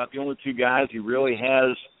Olson, about the only 2 guys he really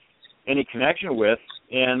has any connection with.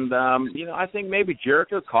 And, I think maybe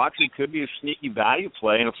Jericho Cotchery could be a sneaky value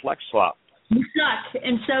play in a flex swap. You suck,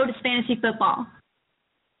 and so does fantasy football.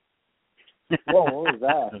 Whoa, what was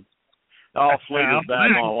that? I'll fling it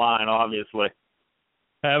back on the line, obviously.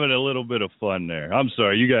 Having a little bit of fun there. I'm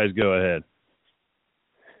sorry. You guys go ahead.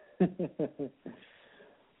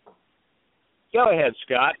 Go ahead,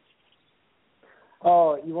 Scott.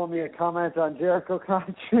 Oh, you want me to comment on Jericho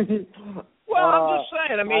Cotchery? Well, I'm just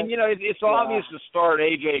saying. It's obvious to start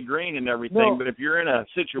A.J. Green and everything, but if you're in a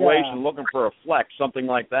situation looking for a flex, something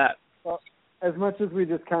like that. Well, as much as we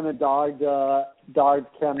just kind of dogged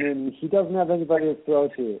Camden, he doesn't have anybody to throw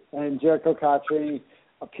to. And Jericho Cotchery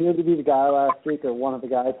appeared to be the guy last week, or one of the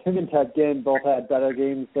guys. Him and Ted Ginn both had better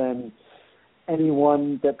games than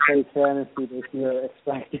anyone that plays fantasy this year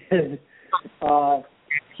expected.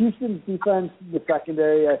 Houston's defense, the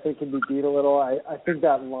secondary, I think can be beat a little. I think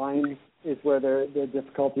that line is where their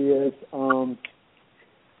difficulty is.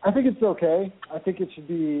 I think it's okay. I think it should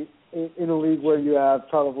be in a league where you have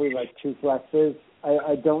probably like 2 flexes.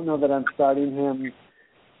 I don't know that I'm starting him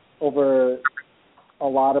over a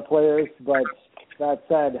lot of players, but that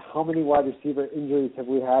said, how many wide receiver injuries have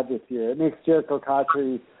we had this year? It makes Jericho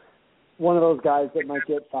Cotchery one of those guys that might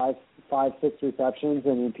get five, 6 receptions,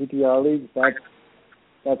 and in PPR leagues,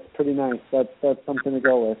 that's pretty nice. That's something to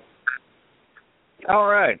go with. All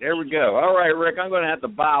right, there we go. All right, Rick, I'm going to have to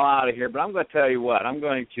bow out of here, but I'm going to tell you what. I'm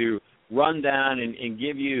going to run down and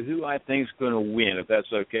give you who I think is going to win, if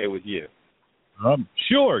that's okay with you.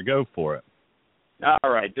 Sure, go for it.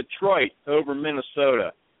 All right, Detroit over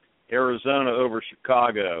Minnesota, Arizona over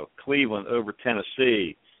Chicago, Cleveland over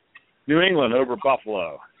Tennessee, New England over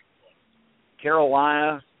Buffalo,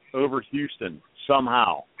 Carolina over Houston,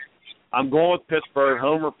 somehow. I'm going with Pittsburgh,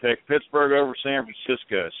 homer pick, Pittsburgh over San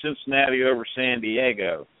Francisco, Cincinnati over San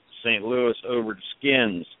Diego, St. Louis over the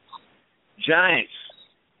Skins, Giants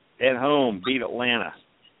at home beat Atlanta,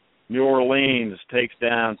 New Orleans takes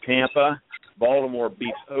down Tampa, Baltimore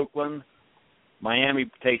beats Oakland, Miami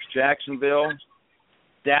takes Jacksonville,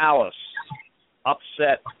 Dallas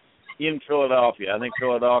upset in Philadelphia. I think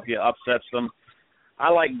Philadelphia upsets them. I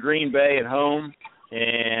like Green Bay at home,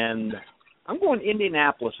 and I'm going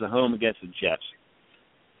Indianapolis at home against the Jets.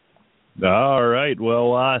 All right.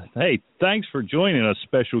 Well, hey, thanks for joining us,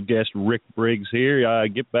 special guest Rick Briggs here.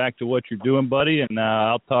 Get back to what you're doing, buddy, and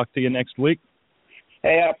I'll talk to you next week.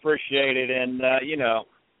 Hey, I appreciate it, and,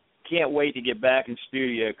 can't wait to get back in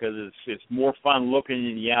studio because it's more fun looking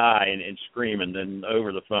in the eye and screaming than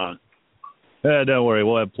over the phone. Don't worry.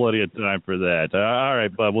 We'll have plenty of time for that. All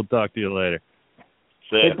right, bud. We'll talk to you later.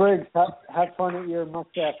 Hey, Briggs, have fun at your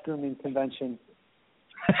mustache grooming convention.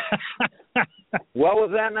 What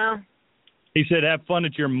was that now? He said, have fun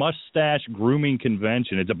at your mustache grooming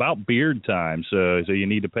convention. It's about beard time, so you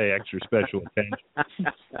need to pay extra special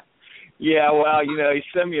attention. Yeah, well, he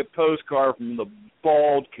sent me a postcard from the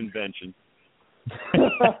bald convention.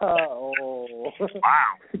 Oh. Wow.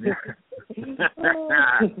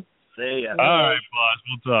 See ya. All right, boss.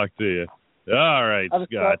 We'll talk to you. All right,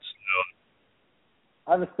 Scott.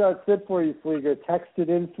 I have a start sit for you, Flieger. Texted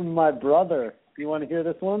in from my brother. You want to hear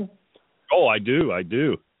this one? Oh, I do.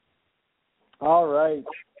 All right.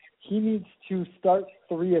 He needs to start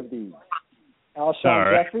 3 of these.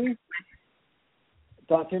 Alshon Jeffrey,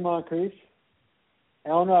 Dante Moncrief,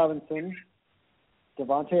 Allen Robinson,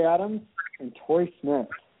 Devontae Adams, and Torrey Smith.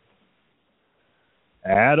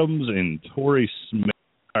 Adams and Torrey Smith.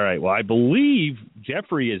 All right. Well, I believe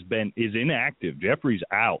Jeffrey is inactive. Jeffrey's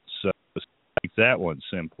out, so make that one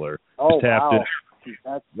simpler. Oh, just have wow.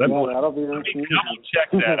 That'll be nice. Double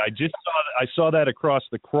check that. I saw that across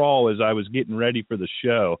the crawl as I was getting ready for the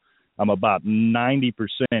show. I'm about 90%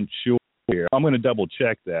 sure here. I'm going to double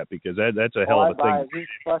check that because that's a hell of a thing. He's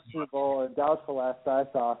questionable or doubtful last I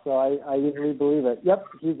saw, so I easily believe it. Yep,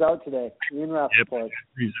 he's out today. Ian Rappaport. Yep,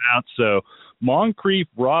 he's out. So Moncrief,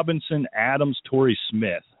 Robinson, Adams, Torrey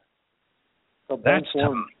Smith. So that's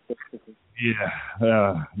tough.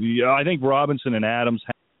 Yeah. I think Robinson and Adams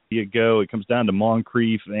have to go. It comes down to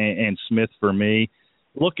Moncrief and Smith for me.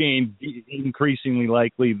 Looking increasingly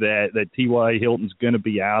likely that T.Y. Hilton's going to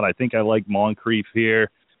be out. I think I like Moncrief here.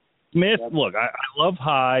 Smith, look, I love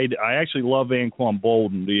Hyde. I actually love Anquan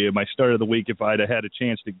Bolden. My start of the week, if I'd have had a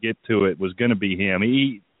chance to get to it, was going to be him.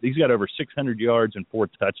 He's got over 600 yards and 4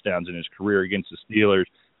 touchdowns in his career against the Steelers,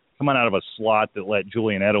 coming out of a slot that let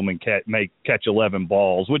Julian Edelman catch 11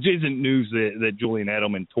 balls, which isn't news that Julian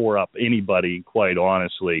Edelman tore up anybody, quite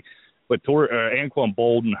honestly. But Anquan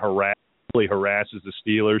Bolden harasses the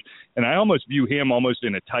Steelers, and I almost view him almost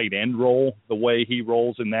in a tight end role, the way he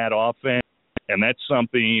rolls in that offense. And that's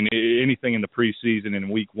something, anything in the preseason in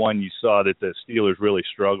week 1 you saw that the Steelers really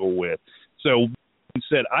struggle with. So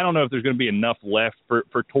said, I don't know if there's going to be enough left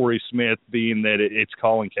for Torrey Smith, being that it's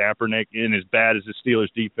Colin Kaepernick. And as bad as the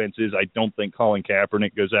Steelers defense is, I don't think Colin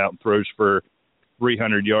Kaepernick goes out and throws for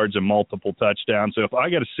 300 yards and multiple touchdowns. So if I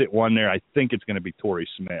got to sit one there, I think it's going to be Torrey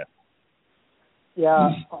Smith. Yeah,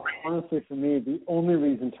 honestly, for me, the only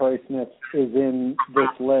reason Torrey Smith is in this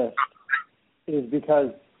list is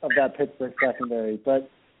because of that Pittsburgh secondary. But,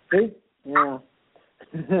 yeah,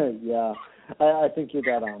 I think you're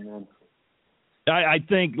dead on, man. I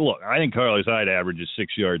think Carlos Hyde averages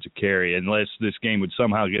 6 yards a carry, unless this game would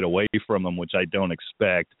somehow get away from them, which I don't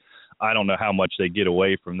expect. I don't know how much they get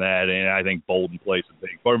away from that, and I think Bolden plays a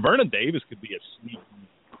big part. Vernon Davis could be a sneaky,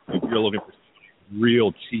 if you're looking for somebody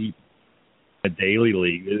real cheap in a daily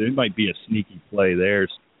league. It might be a sneaky play there.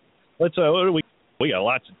 Let's we got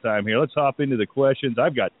lots of time here. Let's hop into the questions.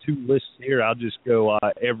 I've got 2 lists here. I'll just go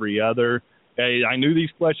every other. I knew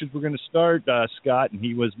these questions were going to start, Scott, and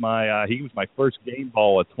he was my first game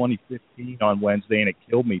ball of 2015 on Wednesday, and it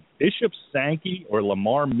killed me. Bishop Sankey or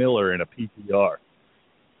Lamar Miller in a PPR?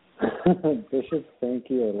 Bishop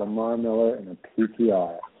Sankey or Lamar Miller in a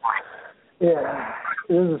PPR. Yeah,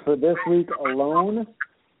 this is for this week alone.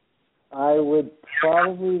 I would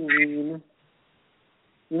probably lean.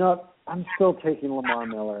 You know what? I'm still taking Lamar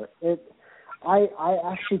Miller. I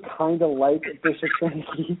actually kind of like Bishop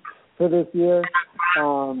Sankey for this year,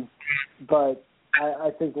 but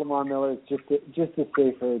I think Lamar Miller is just a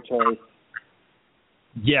safer choice.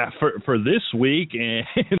 Yeah, for this week, and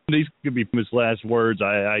these could be his last words.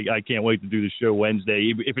 I can't wait to do the show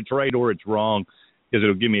Wednesday, if it's right or it's wrong, because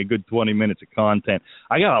it'll give me a good 20 minutes of content.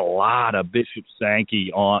 I got a lot of Bishop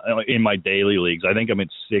Sankey in my daily leagues. I think I'm at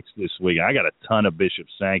 6 this week. I got a ton of Bishop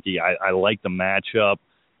Sankey. I like the matchup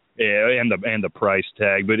and the price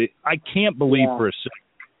tag, but I can't believe for a second,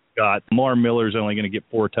 Scott, Lamar Miller's only going to get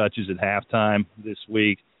 4 touches at halftime this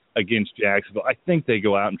week against Jacksonville. I think they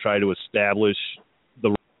go out and try to establish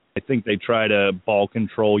I think they try to ball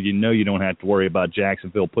control. You know you don't have to worry about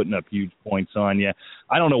Jacksonville putting up huge points on you.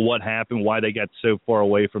 I don't know what happened, why they got so far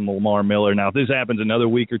away from Lamar Miller. Now, if this happens another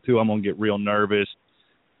week or two, I'm going to get real nervous.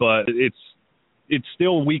 But it's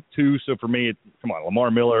still week 2, so for me, come on,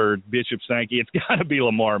 Lamar Miller or Bishop Sankey, it's got to be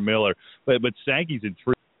Lamar Miller. But Sankey's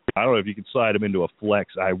intriguing. I don't know if you could slide him into a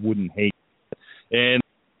flex. I wouldn't hate it. And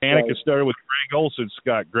Annika started with Greg Olsen.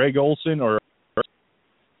 Scott, Greg Olsen or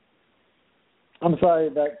I'm sorry,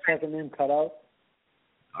 that second name cut out.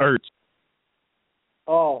 Hurts.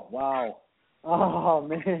 Oh, wow. Oh,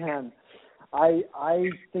 man. I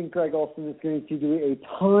think Greg Olsen is going to do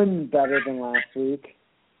a ton better than last week.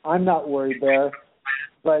 I'm not worried there.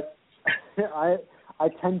 But I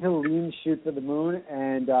tend to lean shoot for the moon,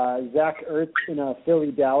 and Zach Ertz in a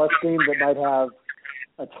Philly-Dallas game that might have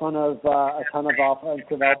a ton of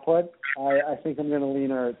offensive output, I think I'm going to lean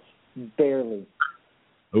Ertz barely.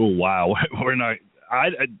 Oh, wow. We're not. I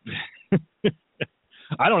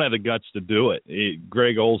don't have the guts to do it.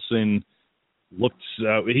 Greg Olsen looked.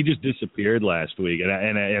 He just disappeared last week,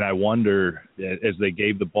 and I wonder, as they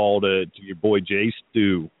gave the ball to your boy Jay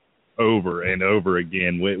Stu over and over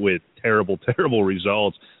again with terrible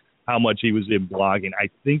results, how much he was in blocking. I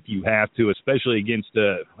think you have to, especially against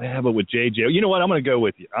but with JJ. You know what? I'm going to go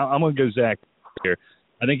with you. I'm going to go Zach here.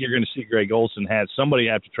 I think you're going to see Greg Olsen have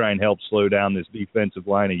to try and help slow down this defensive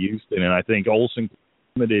line of Houston, and I think Olsen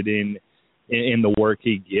limited in the work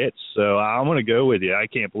he gets. So I'm going to go with you. I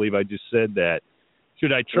can't believe I just said that.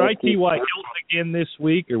 Should I try T.Y. Hilton again this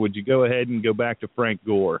week, or would you go ahead and go back to Frank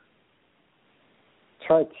Gore?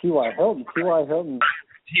 Try T.Y. Hilton. T.Y. Hilton.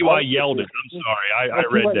 T.Y. Yeldon. I'm sorry. I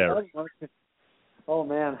read that. Oh,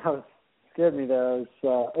 man. Scared me there.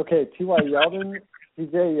 Okay, T.Y. Yeldon,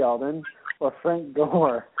 T.J. Yeldon, or Frank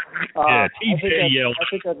Gore. Yeah, T.J.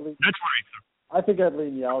 Yeldon. I think I'd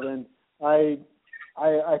lean Yeldon.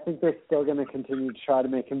 I think they're still going to continue to try to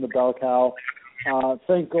make him the bell cow.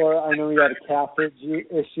 Frank Gore, I know he had a calf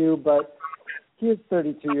issue, but he is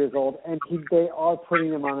 32 years old, and they are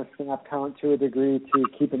putting him on a snap count to a degree to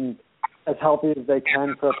keep him as healthy as they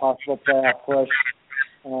can for a possible playoff push.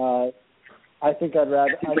 I think I'd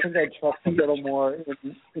trust a little more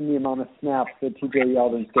in the amount of snaps that T.J.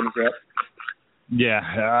 Yeldon's going to get. Yeah,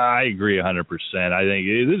 I agree 100%. I think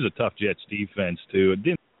this is a tough Jets defense, too.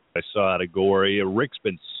 I saw out of Gore. Rick's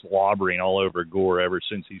been slobbering all over Gore ever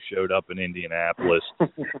since he showed up in Indianapolis. I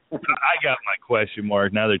got my question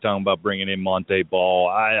mark. Now they're talking about bringing in Monte Ball.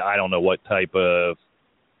 I don't know what type of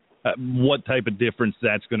difference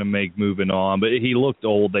that's going to make moving on. But he looked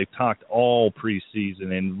old. They've talked all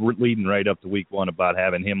preseason and leading right up to week 1 about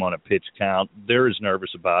having him on a pitch count. They're as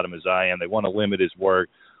nervous about him as I am. They want to limit his work.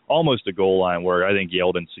 Almost a goal line work. I think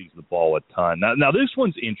Yeldon sees the ball a ton. Now this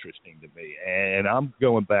one's interesting to me, and I'm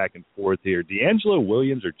going back and forth here. D'Angelo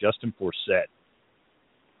Williams or Justin Forsett?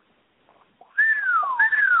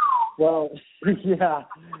 Well, yeah,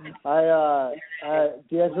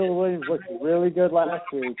 D'Angelo Williams looked really good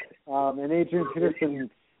last week, and Adrian Peterson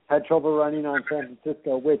had trouble running on San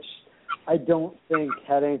Francisco, which I don't think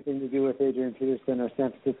had anything to do with Adrian Peterson or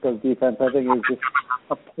San Francisco's defense. I think it was just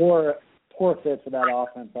a poor fit for that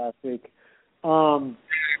offense last week. Forsett,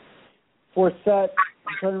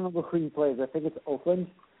 I'm trying to remember who he plays. I think it's Oakland.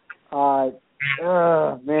 Man,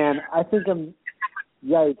 I think I'm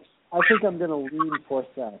going to lean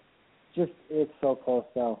Forsett. It's so close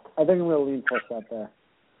though. I think I'm going to lean Forsett there.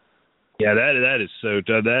 Yeah, that is so.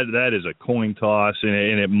 That is a coin toss,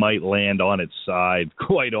 and it might land on its side.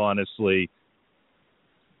 Quite honestly,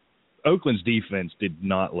 Oakland's defense did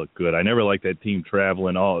not look good. I never liked that team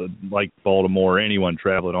traveling like Baltimore or anyone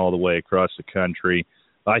traveling all the way across the country.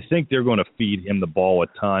 I think they're going to feed him the ball a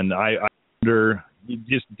ton. I wonder, you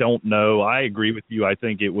just don't know. I agree with you. I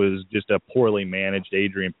think it was just a poorly managed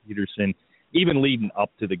Adrian Peterson. even leading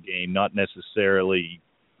up to the game, not necessarily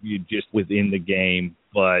just within the game,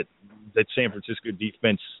 but that San Francisco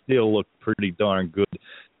defense still looked pretty darn good.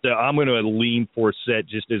 So I'm going to lean Forsett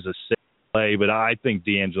just as a safe play, but I think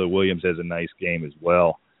D'Angelo Williams has a nice game as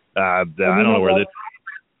well. I don't know where this.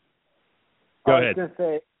 Go ahead. I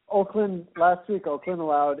was going to say, last week, Oakland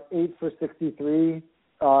allowed 8 for 63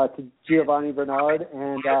 to Giovanni Bernard,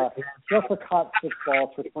 and he also caught 6 balls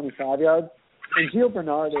for 25 yards. And Gio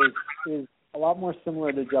Bernard is a lot more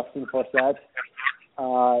similar to Justin Forsett.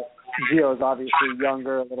 Gio is obviously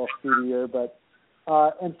younger, a little speedier, but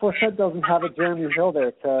and Forsett doesn't have a Jeremy Hill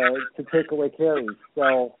there to take away carries.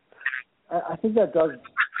 So I think that does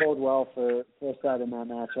bode well for Forsett in that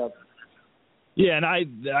matchup. Yeah, and I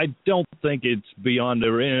don't think it's beyond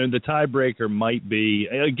the tiebreaker might be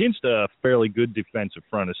against a fairly good defensive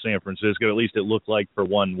front of San Francisco. At least it looked like for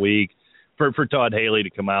 1 week for Todd Haley to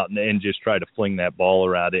come out and just try to fling that ball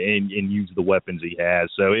around and use the weapons he has.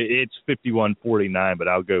 So it's 51-49, but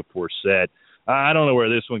I'll go Forsett. I don't know where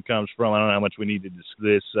this one comes from. I don't know how much we need to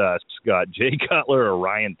discuss Scott. Jay Cutler or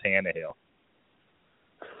Ryan Tannehill?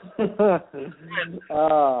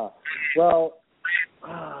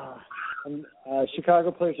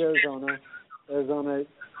 Chicago plays Arizona. Arizona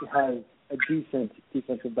has a decent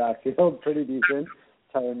defensive backfield, pretty decent.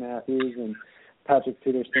 Tyler Matthews and Patrick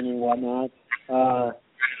Peterson and whatnot.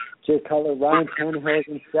 Jay Cutler, Ryan Tannehill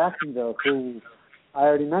against Jacksonville, who I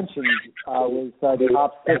already mentioned was the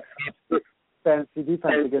top 6 fantasy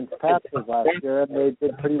defense against Packers last year, and they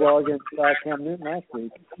did pretty well against Cam Newton last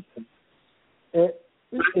week.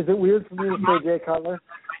 Is it weird for me to say Jay Cutler?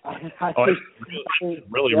 It's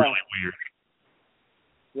really weird.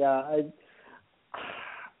 Yeah,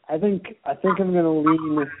 I think I'm going to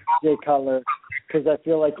lean Jay Cutler because I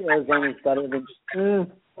feel like Arizona's better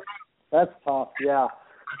than. That's tough. Yeah,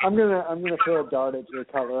 I'm gonna throw a dart at Jay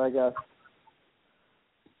Cutler, I guess.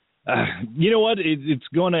 You know what? It's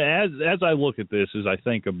going to as I look at this, as I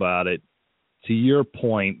think about it. To your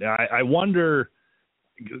point, I wonder.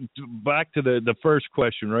 Back to the first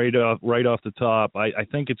question, right off the top. I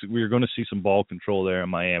think we're going to see some ball control there in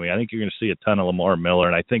Miami. I think you're going to see a ton of Lamar Miller,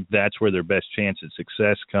 and I think that's where their best chance at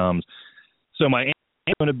success comes. So Miami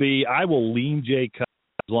is going to be. I will lean Jay Cutler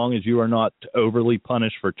as long as you are not overly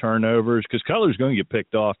punished for turnovers, because Cutler's going to get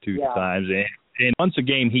picked off 2 times, and once a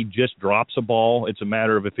game he just drops a ball. It's a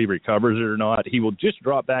matter of if he recovers it or not. He will just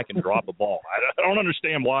drop back and drop a ball. I don't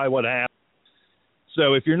understand what happened.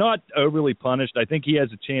 So if you're not overly punished, I think he has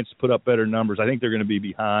a chance to put up better numbers. I think they're going to be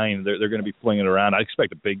behind. They're going to be flinging it around. I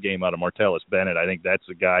expect a big game out of Martellus Bennett. I think that's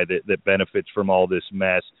the guy that benefits from all this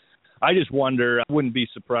mess. I just wonder, I wouldn't be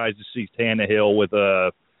surprised to see Tannehill with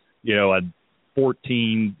a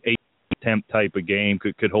 14, 8 attempt type of game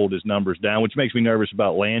could hold his numbers down, which makes me nervous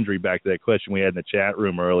about Landry, back to that question we had in the chat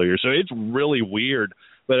room earlier. So it's really weird,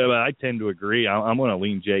 but I tend to agree. I'm going to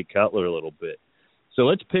lean Jay Cutler a little bit. So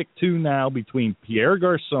let's pick 2 now between Pierre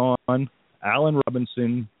Garçon, Allen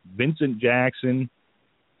Robinson, Vincent Jackson,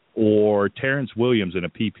 or Terrence Williams in a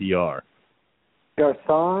PPR.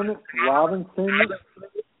 Garçon, Robinson,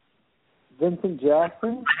 Vincent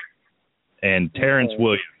Jackson, and Terrence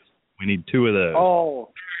Williams. We need 2 of those. Oh,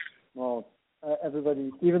 well, everybody.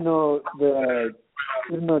 Even though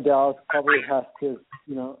Dallas probably has to,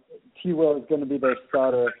 T-Will is going to be their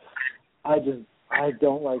starter. I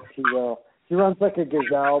don't like T-Will. He runs like a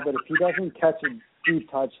gazelle, but if he doesn't catch a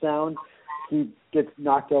deep touchdown, he gets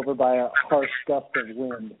knocked over by a harsh gust of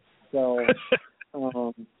wind. So,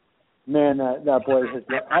 man, that boy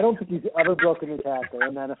I don't think he's ever broken a tackle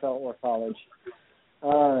in the NFL or college.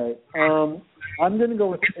 All right. I'm going to go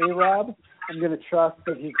with A-Rob. I'm going to trust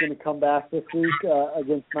that he's going to come back this week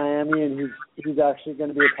against Miami, and he's actually going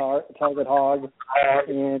to be a target hog,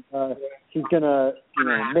 and he's going to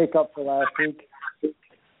make up for last week.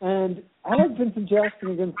 And I like Vincent Jackson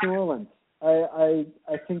against New Orleans. I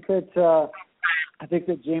think that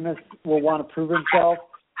Jameis will want to prove himself.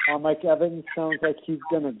 Mike Evans sounds like he's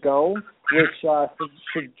going to go, which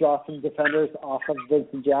should draw some defenders off of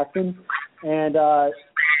Vincent Jackson. And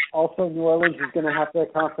also New Orleans is going to have to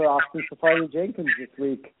account for Austin Seferian-Jenkins this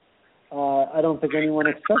week. I don't think anyone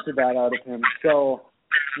expected that out of him. So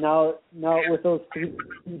now with those 3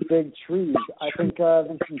 big trees, I think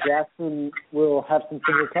Vincent Jackson will have some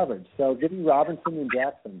good coverage. So give me Robinson and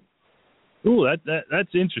Jackson. Ooh,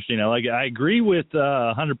 that's interesting. I agree with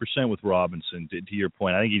 100% with Robinson. To your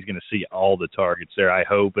point, I think he's going to see all the targets there. I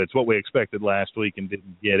hope it's what we expected last week and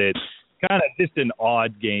didn't get it. Kind of just an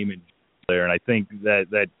odd game in there, and I think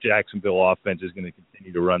that Jacksonville offense is going to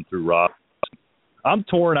continue to run through Robinson. I'm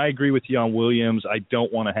torn. I agree with you on Williams. I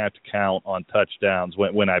don't want to have to count on touchdowns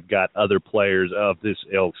when I've got other players of this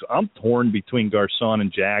ilk. So I'm torn between Garcon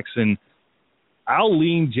and Jackson. I'll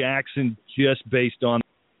lean Jackson just based on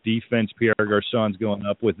the defense Pierre Garcon's going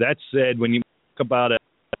up with. That said, when you talk about a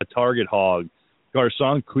target hog,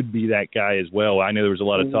 Garcon could be that guy as well. I know there was a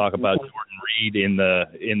lot of talk about Jordan Reed in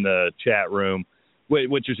the chat room,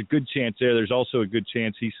 which is a good chance there. There's also a good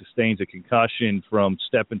chance he sustains a concussion from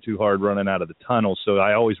stepping too hard running out of the tunnel. So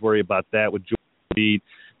I always worry about that with Jordan Reed.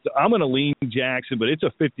 So I'm going to lean Jackson, but it's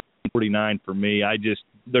a 50-49 for me.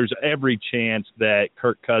 There's every chance that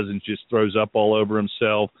Kirk Cousins just throws up all over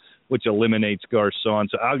himself, which eliminates Garcon.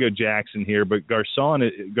 So I'll go Jackson here, but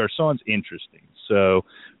Garcon's interesting. So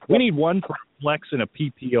we need one for flex and a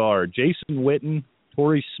PPR. Jason Witten,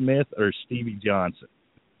 Torrey Smith, or Stevie Johnson?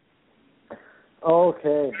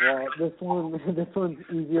 Okay, well, this one's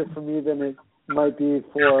easier for me than it might be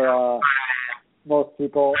for most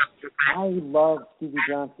people. I love Stevie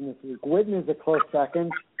Johnson this week. Witten is a close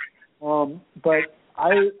second, but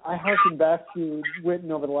I harken back to Witten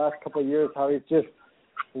over the last couple of years, how he's just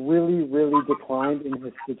really, really declined in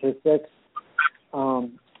his statistics.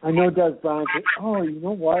 I know Des Bryant. You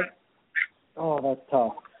know what? Oh, that's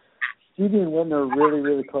tough. Stevie and Witten are really,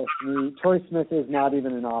 really close to me. Torrey Smith is not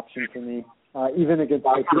even an option for me, even against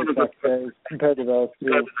the Texans compared to those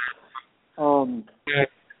two.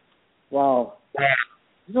 Wow.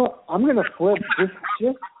 You know, I'm going to flip.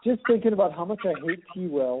 Just thinking about how much I hate T.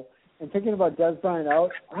 Will and thinking about Des Bryant out,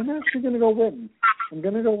 I'm actually going to go Witten. I'm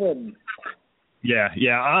going to go Witten. Yeah,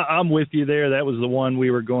 I'm with you there. That was the one we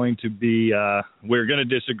were going to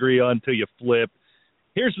disagree on until you flip.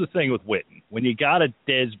 Here's the thing with Witten. When you got a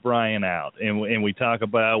Des Bryant out, and we talk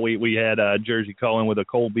about, we had Jersey calling with a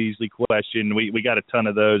Cole Beasley question. We got a ton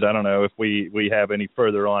of those. I don't know if we have any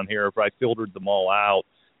further on here, if I filtered them all out.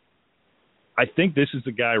 I think this is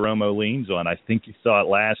the guy Romo leans on. I think you saw it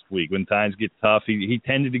last week. When times get tough, he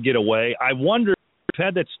tended to get away. I wonder, we've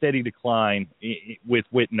had that steady decline with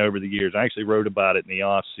Witten over the years. I actually wrote about it in the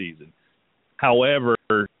off season. However,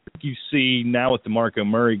 you see now with DeMarco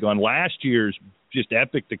Murray gone, last year's just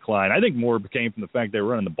epic decline. I think more came from the fact they were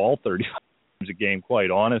running the ball 30 times a game,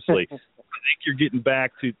 quite honestly. I think you're getting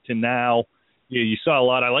back to now. You saw a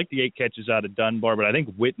lot. I like the 8 catches out of Dunbar, but I think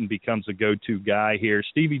Witten becomes a go-to guy here.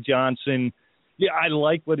 Stevie Johnson, I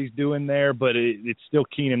like what he's doing there, but it's still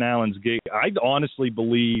Keenan Allen's gig. I honestly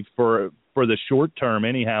believe for the short term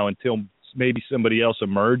anyhow, until maybe somebody else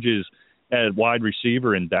emerges at wide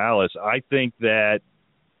receiver in Dallas, I think that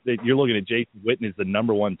you're looking at Jason Witten as the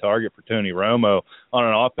number one target for Tony Romo on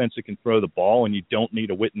an offense that can throw the ball, and you don't need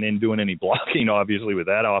a Witten in doing any blocking, obviously, with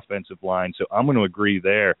that offensive line. So I'm going to agree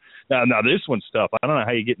there. Now this one's tough. I don't know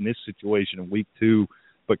how you get in this situation in week 2,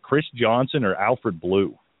 but Chris Johnson or Alfred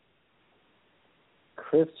Blue?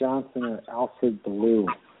 Chris Johnson or Alfred Blue?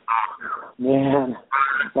 Man,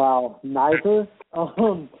 wow, neither.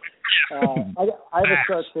 I have a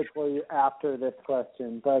short pick for you after this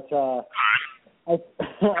question, but I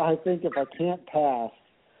think if I can't pass,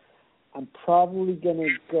 I'm probably going to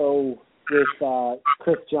go with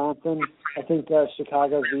Chris Johnson. I think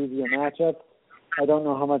Chicago's the easier matchup. I don't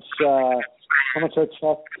know how much I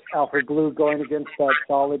trust Alfred Blue going against that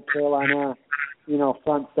solid Carolina,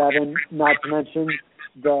 front seven. Not to mention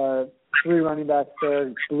the 3 running backs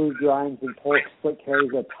there, Blue, Grimes, and Polk split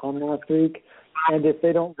carries a ton last week. And if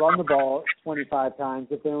they don't run the ball 25 times,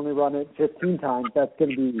 if they only run it 15 times, that's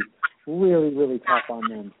going to be really, really tough on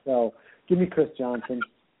them. So give me Chris Johnson.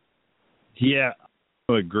 Yeah,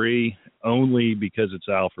 I agree, only because it's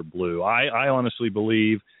Alfred Blue. I honestly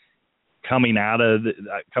believe coming out of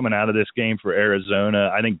this game for Arizona,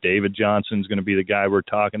 I think David Johnson's going to be the guy we're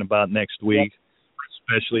talking about next week,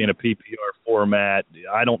 especially in a PPR format.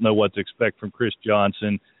 I don't know what to expect from Chris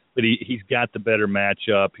Johnson, but he's got the better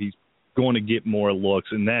matchup. He's going to get more looks,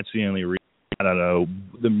 and that's the only reason. I don't know.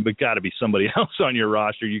 There's got to be somebody else on your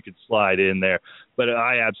roster you could slide in there. But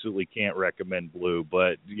I absolutely can't recommend Blue.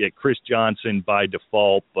 But, Chris Johnson by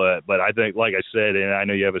default. But I think, like I said, and I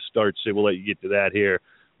know you have a start, so we'll let you get to that here.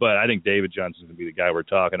 But I think David Johnson's going to be the guy we're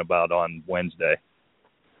talking about on Wednesday.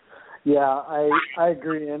 Yeah, I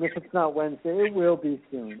agree. And if it's not Wednesday, it will be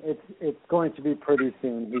soon. It's going to be pretty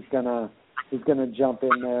soon. He's gonna jump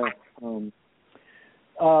in there.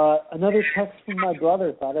 Another text from my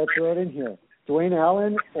brother. Thought I'd throw it in here. Dwayne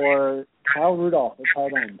Allen or Kyle Rudolph at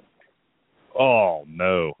tight end? Oh,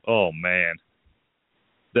 no. Oh, man.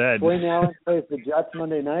 Dwayne Allen plays the Jets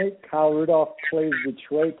Monday night. Kyle Rudolph plays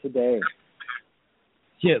Detroit today.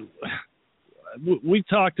 Yeah, we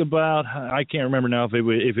talked about, I can't remember now if it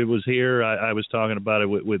was here. I was talking about it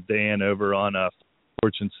with Dan over on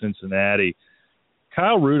Sports in Cincinnati.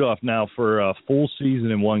 Kyle Rudolph now for a full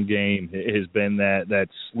season in one game has been that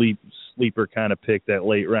sleeper kind of pick, that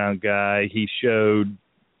late round guy. He showed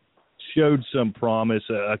some promise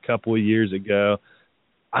a couple of years ago.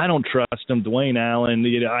 I don't trust him. Dwayne Allen,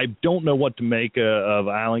 I don't know what to make of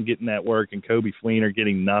Allen getting that work and Kobe Fleener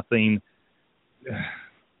getting nothing.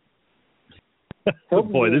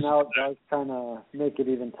 Boy, this does kind of make it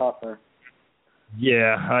even tougher.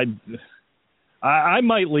 Yeah, I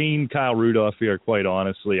might lean Kyle Rudolph here, quite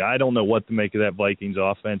honestly. I don't know what to make of that Vikings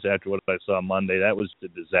offense after what I saw Monday. That was a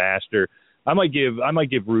disaster. I might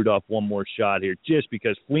give Rudolph one more shot here, just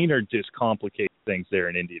because Fleener just complicates things there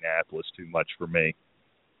in Indianapolis too much for me.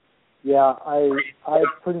 Yeah, I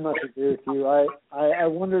pretty much agree with you. I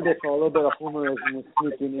wondered if a little bit of homerism was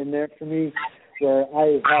sneaking in there for me, where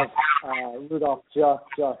I have Rudolph just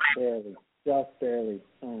barely.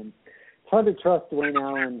 It's hard to trust Dwayne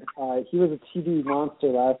Allen. He was a TD monster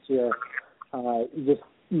last year. You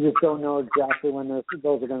just don't know exactly when those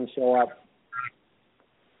are going to show up.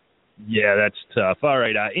 Yeah, that's tough. All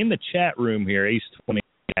right, in the chat room here, Ace20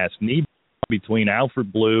 asked, need between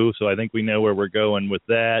Alfred Blue, so I think we know where we're going with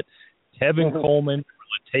that, Tevin Coleman,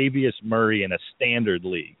 or Latavius Murray in a standard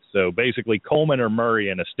league. So basically Coleman or Murray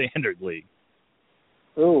in a standard league.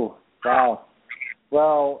 Ooh, wow.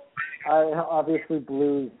 Well, obviously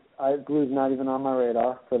Blue's not even on my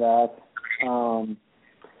radar for that.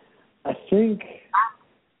 I think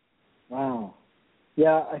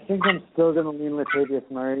I'm still going to lean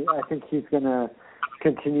Latavius Murray. I think he's going to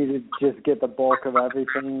continue to just get the bulk of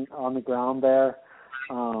everything on the ground there.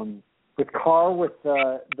 With Carr with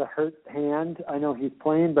the hurt hand, I know he's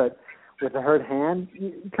playing, but with the hurt hand,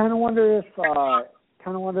 you kind of wonder if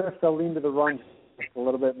they'll lean to the run just a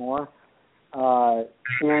little bit more.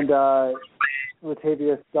 And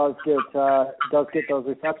Latavius does get those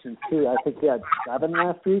receptions too. I think he had 7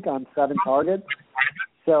 last week on 7 targets.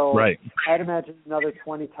 So right. I'd imagine another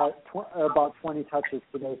about 20 touches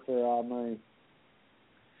today for Murray.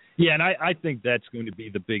 Yeah, and I think that's going to be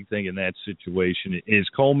the big thing in that situation is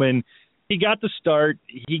Coleman. He got the start.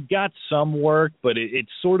 He got some work, but it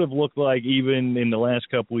sort of looked like even in the last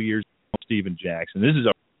couple of years, Steven Jackson. This is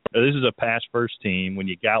a pass-first team. When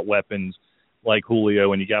you got weapons like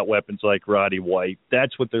Julio and you got weapons like Roddy White,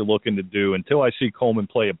 that's what they're looking to do. Until I see Coleman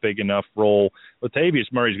play a big enough role,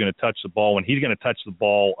 Latavius Murray's going to touch the ball, and he's going to touch the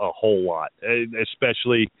ball a whole lot,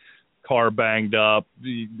 especially Carr banged up.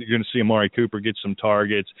 You're going to see Amari Cooper get some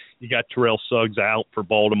targets. You got Terrell Suggs out for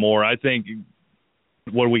Baltimore. I think,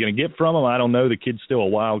 what are we going to get from him? I don't know. The kid's still a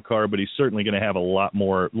wild card, but he's certainly going to have a lot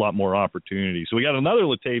more opportunity. So we got another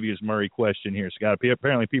Latavius Murray question here, Scott.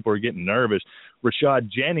 Apparently people are getting nervous. Rashad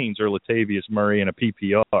Jennings or Latavius Murray in a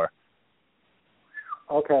PPR?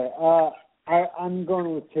 Okay. I'm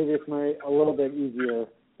going with Latavius Murray a little bit easier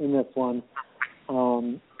in this one.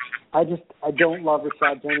 I don't love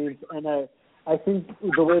Rashad Jennings, and I think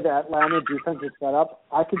the way the Atlanta defense is set up,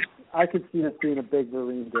 I could see this being a big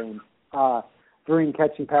Vereen game. Vereen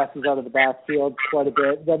catching passes out of the backfield quite a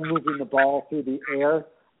bit, then moving the ball through the air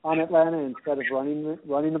on Atlanta instead of running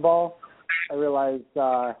the ball. I realized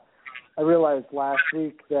last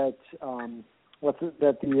week that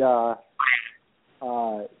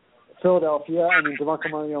Philadelphia, DeMarco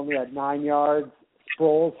Murray only had 9 yards.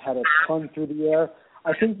 Sproles had a ton through the air.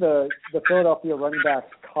 I think the Philadelphia running backs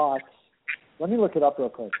caught, let me look it up real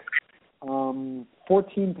quick,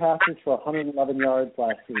 14 passes for 111 yards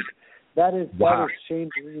last week. That is Shane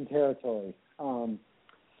Green territory.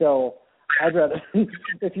 So I'd rather,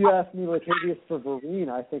 if you ask me Latavius for Vereen,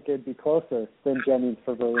 I think it'd be closer than Jennings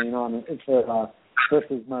for Vereen on it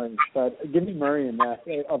versus Murray. But give me Murray in that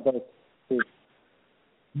of those two.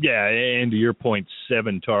 Yeah, and to your point,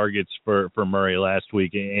 7 targets for Murray last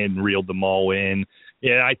week and reeled them all in.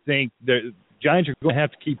 Yeah, I think the Giants are going to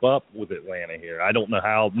have to keep up with Atlanta here. I don't know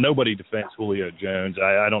how. Nobody defends Julio Jones.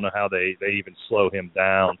 I don't know how they even slow him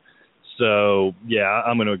down. So, yeah,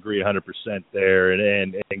 I'm going to agree 100% there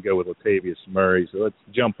and go with Latavius Murray. So let's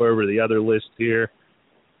jump over to the other list here.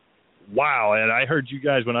 Wow, and I heard you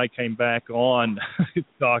guys when I came back on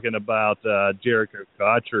talking about Jericho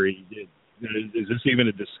Cotchery. Is this even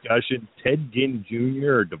a discussion? Ted Ginn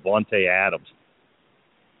Jr. or Devontae Adams?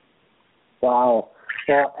 Wow.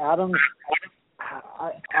 Well, Adams,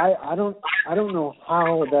 I don't know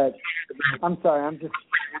how that. I'm sorry.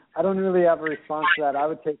 I don't really have a response to that. I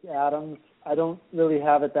would take Adams. I don't really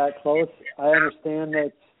have it that close. I understand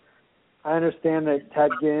that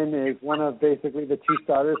Ted Ginn is one of basically the 2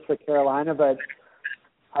 starters for Carolina, but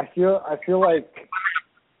I feel like.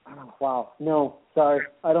 Wow. No, sorry.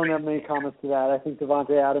 I don't have many comments to that. I think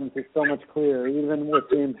Devontae Adams is so much clearer, even with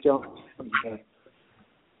James Jones.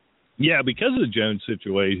 Yeah, because of the Jones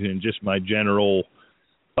situation and just my general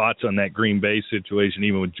thoughts on that Green Bay situation,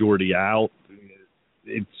 even with Jordy out,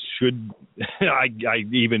 it should – I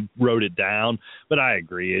even wrote it down, but I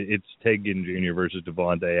agree. It's Ted Ginn Jr. versus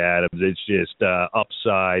Devontae Adams. It's just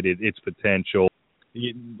upside. It's potential.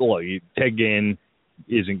 Look, Ted Ginn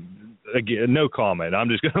isn't – again, no comment. I'm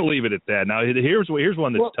just going to leave it at that. Now, here's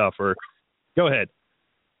one that's tougher. Go ahead.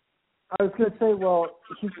 I was going to say, well,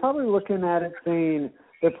 he's probably looking at it saying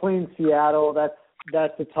they're playing Seattle.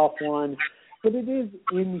 That's a tough one. But it is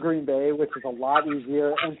in Green Bay, which is a lot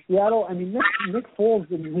easier. And Seattle, I mean, Nick Foles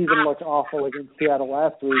didn't even look awful against Seattle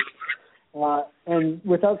last week. And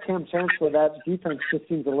without Cam Chancellor, that defense just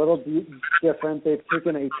seems a little different. They've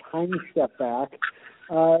taken a tiny step back.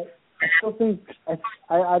 I don't think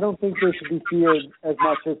they should be feared as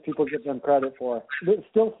much as people give them credit for. They're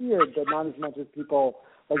still feared, but not as much as people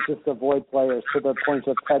like just avoid players to the point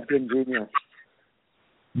of Ted Ginn Jr.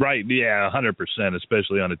 Right, yeah, 100%,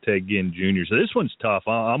 especially on a Ted Ginn Jr. So this one's tough.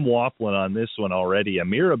 I'm waffling on this one already.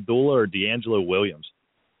 Amir Abdullah or D'Angelo Williams?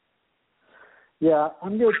 Yeah,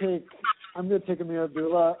 I'm gonna take Amir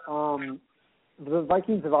Abdullah. The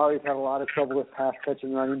Vikings have always had a lot of trouble with pass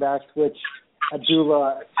catching running backs, which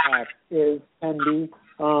Abdullah can be.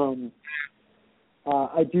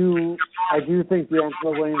 I do think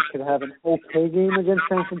D'Angelo Williams could have an okay game against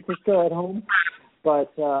San Francisco at home.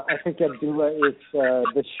 But I think Abdullah is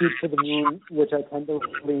the shoot for the moon, which I tend to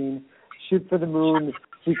lean. Shoot for the moon.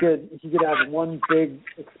 He could have one big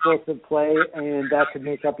explosive play, and that could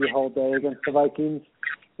make up your whole day against the Vikings.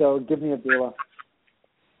 So give me Abdullah.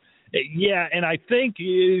 Yeah, and I think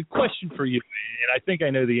question for you, and I think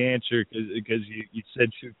I know the answer because you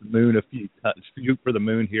said shoot for the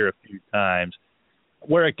moon here a few times.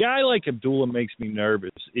 Where a guy like Abdullah makes me nervous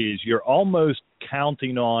is you're almost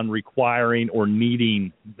counting on requiring or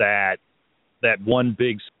needing that one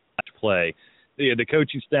big splash play. The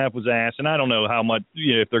coaching staff was asked, and I don't know how much,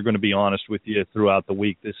 if they're going to be honest with you throughout the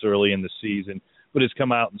week this early in the season, but has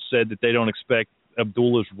come out and said that they don't expect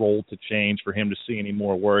Abdullah's role to change for him to see any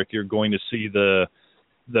more work. You're going to see the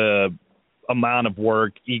amount of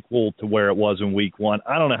work equal to where it was in week one.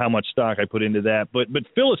 I don't know how much stock I put into that, but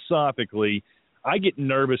philosophically, I get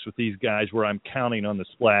nervous with these guys where I'm counting on the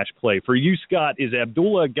splash play. For you, Scott, is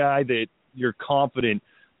Abdullah a guy that you're confident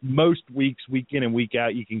most weeks, week in and week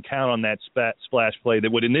out, you can count on that splash play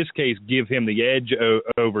that would, in this case, give him the edge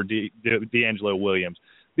over D'Angelo Williams?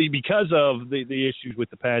 Because of the issues with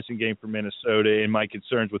the passing game for Minnesota and my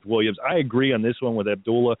concerns with Williams, I agree on this one with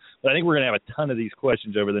Abdullah, but I think we're going to have a ton of these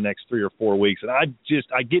questions over the next 3 or 4 weeks. And I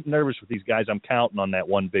get nervous with these guys. I'm counting on that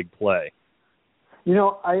one big play.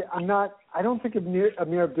 I don't think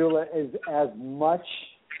Amir Abdullah is as much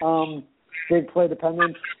big play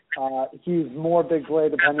dependent. He's more big play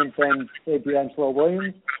dependent than, say, D'Angelo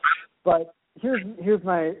Williams. But here's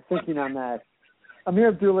my thinking on that. Amir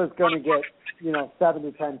Abdullah is going to get 7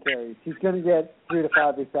 to 10 carries. He's going to get 3 to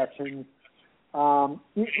 5 receptions.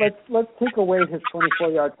 Let's take away his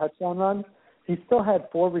 24-yard touchdown run. He still had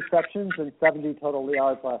 4 receptions and 70 total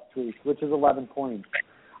yards last week, which is 11 points.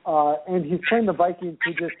 And he's playing the Vikings,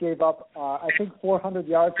 who just gave up, I think, 400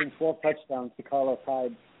 yards and 12 touchdowns to Carlos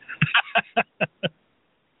Hyde.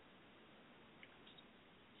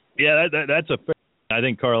 Yeah, that's a fair. I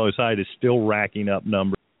think Carlos Hyde is still racking up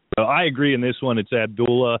numbers. So I agree in this one. It's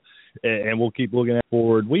Abdullah, and we'll keep looking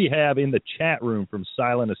forward. We have in the chat room from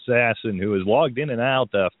Silent Assassin, who has logged in and out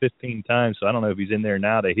 15 times, so I don't know if he's in there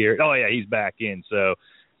now to hear it. Oh, yeah, he's back in, so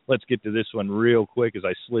let's get to this one real quick as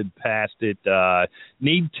I slid past it.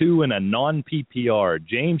 Need to in a non-PPR,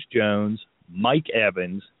 James Jones, Mike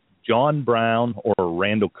Evans, John Brown, or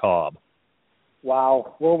Randall Cobb?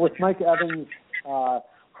 Wow. Well, with Mike Evans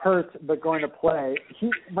hurt but going to play,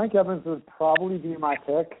 Mike Evans would probably be my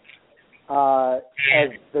pick as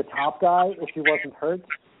the top guy if he wasn't hurt.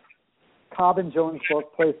 Cobb and Jones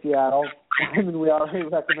both play Seattle. I mean, we already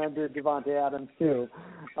recommended Devontae Adams too.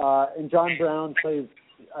 And John Brown plays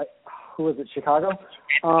who is it, Chicago?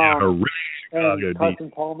 And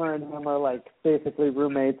Carson Palmer and him are like basically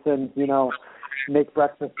roommates and, make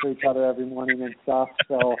breakfast for each other every morning and stuff.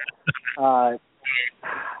 So,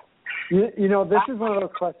 this is one of those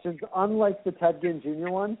questions, unlike the Ted Ginn Jr.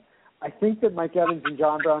 one, I think that Mike Evans and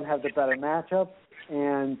John Brown have the better matchup.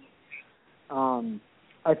 And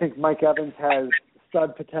I think Mike Evans has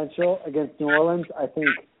stud potential against New Orleans. I think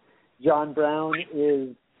John Brown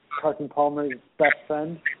is Carson Palmer's best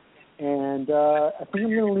friend. And I think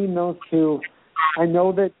I'm going to lean those two. I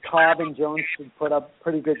know that Cobb and Jones should put up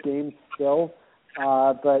pretty good games still, but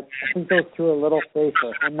I think those two are a little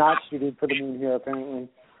safer. I'm not shooting for the moon here, apparently.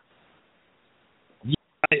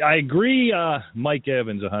 Yeah, I agree, Mike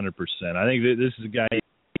Evans 100%. I think that this is a guy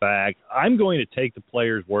back. I'm going to take the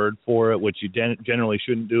player's word for it, which you generally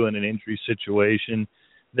shouldn't do in an injury situation,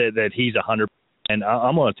 that he's 100%. And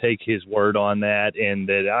I'm going to take his word on that, and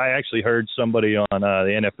that I actually heard somebody on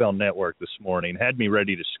the NFL Network this morning had me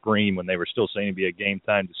ready to scream when they were still saying it'd be a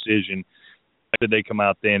game-time decision. Did they come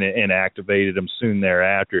out then and activated him soon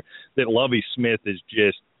thereafter? That Lovie Smith is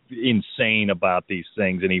just insane about these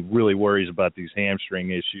things, and he really worries about these hamstring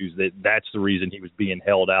issues. That's the reason he was being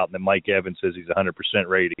held out, and then Mike Evans says he's 100%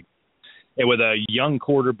 ready. And with a young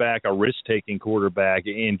quarterback, a risk-taking quarterback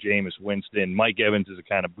in Jameis Winston, Mike Evans is the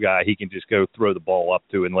kind of guy he can just go throw the ball up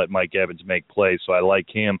to and let Mike Evans make plays. So I like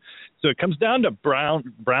him. So it comes down to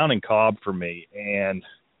Brown and Cobb for me. And,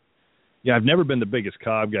 yeah, I've never been the biggest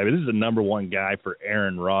Cobb guy, but this is the number one guy for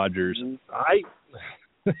Aaron Rodgers.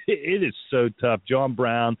 It is so tough. John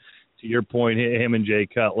Brown, to your point, him and Jay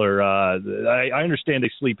Cutler, I understand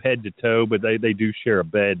they sleep head to toe, but they do share a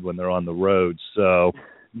bed when they're on the road. So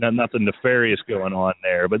nothing nefarious going on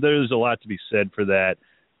there. But there's a lot to be said for that.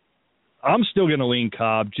 I'm still going to lean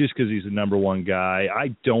Cobb just because he's the number one guy.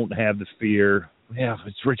 I don't have the fear. Yeah,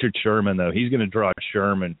 it's Richard Sherman, though. He's going to draw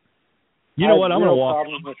Sherman. You know what? I'm going to walk.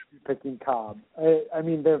 Problem with picking Cobb. I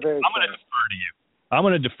mean, they're very. I'm going to defer to you. I'm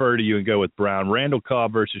going to defer to you and go with Brown. Randall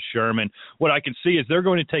Cobb versus Sherman. What I can see is they're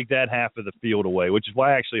going to take that half of the field away, which is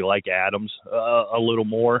why I actually like Adams a little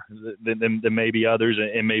more than maybe others,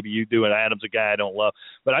 and maybe you do. And Adams, a guy I don't love.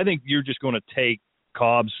 But I think you're just going to take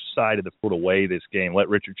Cobb's side of the field away this game. Let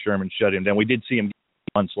Richard Sherman shut him down. We did see him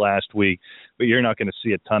once last week, but you're not going to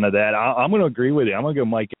see a ton of that. I'm going to agree with you. I'm going to go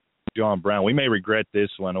Mike John Brown. We may regret this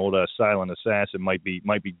one. Old Silent Assassin might be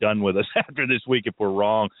done with us after this week if we're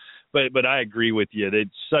wrong. But I agree with you.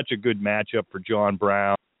 It's such a good matchup for John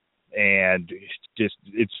Brown, and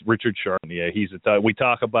it's Richard Sherman. Yeah, he's we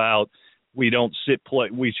talk about we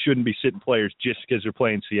shouldn't be sitting players just because they're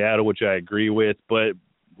playing Seattle, which I agree with. But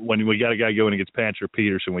when we got a guy going against Patrick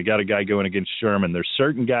Peterson, we got a guy going against Sherman. There's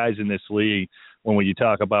certain guys in this league when you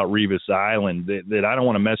talk about Revis Island that I don't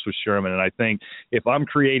want to mess with Sherman. And I think if I'm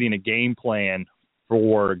creating a game plan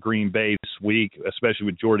for Green Bay this week, especially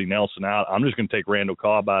with Jordy Nelson out, I'm just going to take Randall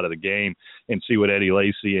Cobb out of the game and see what Eddie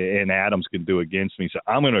Lacy and Adams can do against me. So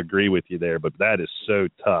I'm going to agree with you there, but that is so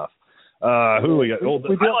tough. Who do we got?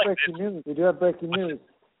 We do have breaking news. We do have breaking news.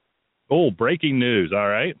 Oh, breaking news. All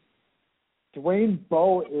right. Dwayne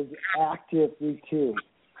Bowe is active week 2.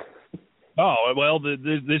 Oh, well,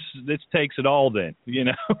 this takes it all then. You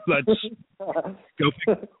know, let's go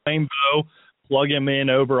pick Dwayne Bowe, plug him in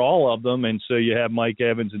over all of them, and so you have Mike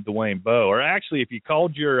Evans and Dwayne Bowe. Or actually, if you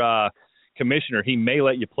called your commissioner, he may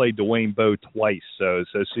let you play Dwayne Bowe twice. So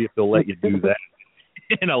see if they'll let you do that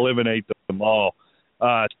and eliminate them all.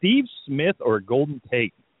 Steve Smith or Golden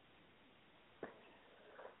Tate?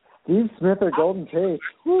 Steve Smith or Golden Tate?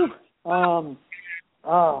 Whew. Wow.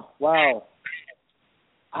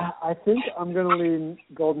 I think I'm going to lean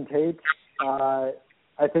Golden Tate. I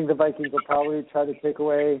think the Vikings will probably try to take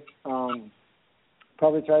away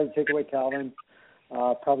Calvin,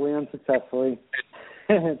 probably unsuccessfully,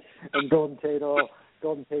 and Golden Tate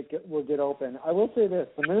will get open. I will say this: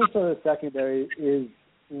 the Minnesota secondary is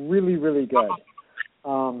really, really good.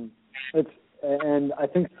 And I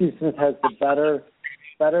think Steve Smith has the better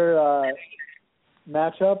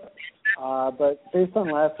matchup. But based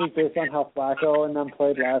on last week, based on how Flacco and them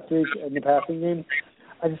played last week in the passing game,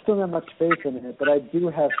 I just don't have much faith in it. But I do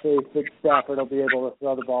have faith that Stafford will be able to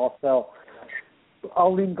throw the ball. So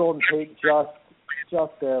I'll lean Golden Tate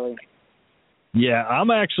just barely. Yeah,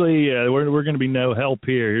 I'm actually we're going to be no help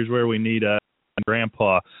here. Here's where we need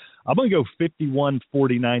Grandpa. I'm going to go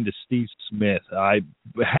 51-49 to Steve Smith. I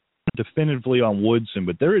have definitively on Woodson,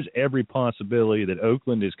 but there is every possibility that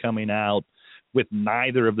Oakland is coming out with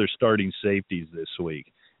neither of their starting safeties this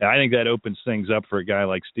week. And I think that opens things up for a guy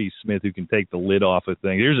like Steve Smith who can take the lid off of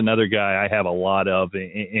things. Here's another guy I have a lot of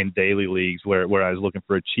in daily leagues where I was looking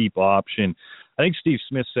for a cheap option. I think Steve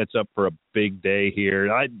Smith sets up for a big day here.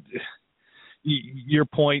 Your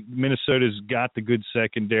point, Minnesota's got the good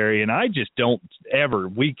secondary, and I just don't ever,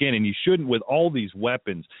 week in, and you shouldn't with all these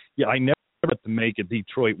weapons. Yeah, I never have to make a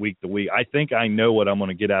Detroit week to week. I think I know what I'm going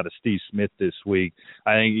to get out of Steve Smith this week.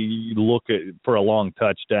 I think you look for a long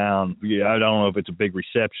touchdown. Yeah, I don't know if it's a big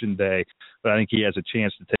reception day, but I think he has a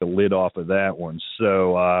chance to take a lid off of that one.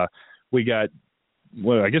 So we got,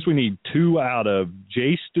 I guess we need 2 out of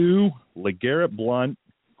Jay Stu, LeGarrette Blount,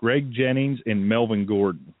 Greg Jennings, and Melvin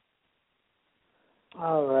Gordon.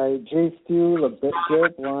 All right, Jay Stu,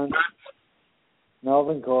 LeGarrette Blount,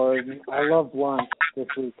 Melvin Gordon. I love Blount this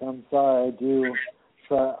week. I'm sorry, I do.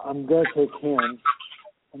 So I'm going to take him.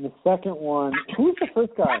 And the second one, who's the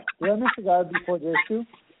first guy? Did I miss a guy before J. Stu?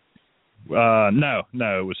 No.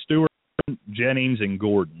 It was Stewart, Jennings, and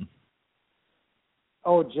Gordon.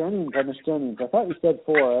 Oh, Jennings. I missed Jennings. I thought you said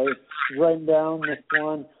 4. I was writing down this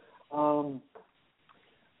one. I'm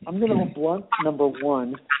going to go Blunt number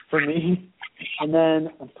 1 for me. And then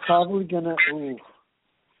I'm probably going to,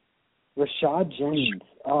 Rashad Jennings.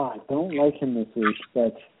 I don't like him this week,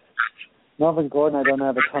 but Melvin Gordon, I don't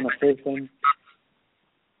have a ton of faith in.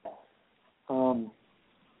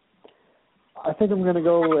 I think I'm going to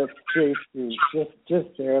go with J.C.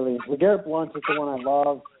 just barely. LeGarrette Blount is the one I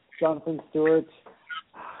love. Jonathan Stewart,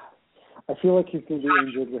 I feel like he's going to be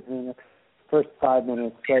injured within the first 5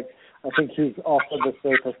 minutes, but I think he's also the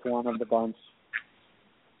safest one of the bunch.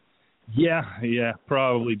 Yeah,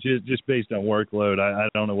 probably just based on workload. I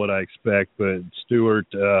don't know what I expect, but Stewart,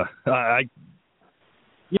 they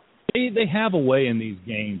have a way in these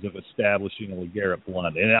games of establishing a LeGarrette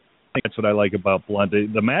Blount, and I think that's what I like about Blount.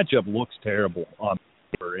 The matchup looks terrible on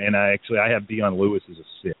paper, and I have Dion Lewis as a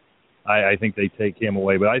 6. I think they take him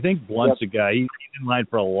away, but I think Blunt's a guy. He's in line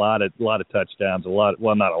for a lot of touchdowns.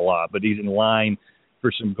 Well, not a lot, but he's in line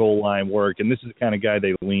for some goal line work, and this is the kind of guy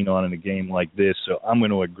they lean on in a game like this. So I'm going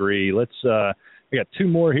to agree. We got 2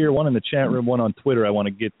 more here. One in the chat room, one on Twitter. I want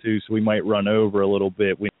to get to, so we might run over a little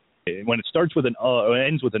bit. When it starts with an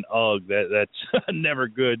ends with an UG, that's never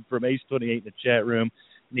good. From Ace28 in the chat room,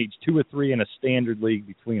 needs 2 or 3 in a standard league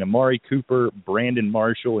between Amari Cooper, Brandon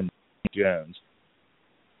Marshall, and Jones.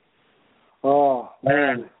 Oh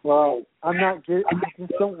man, well, I just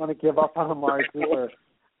don't want to give up on Amari Cooper.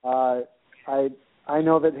 I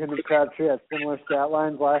know that him and Crabtree had similar stat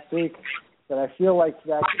lines last week, but I feel like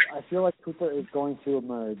Cooper is going to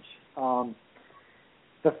emerge.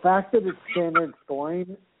 The fact that it's standard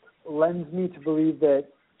scoring lends me to believe that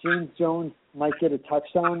James Jones might get a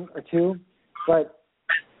touchdown or 2, but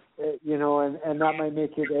and that might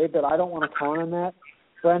make your day. But I don't want to count on that.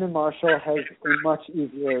 Brandon Marshall has a much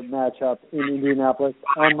easier matchup in Indianapolis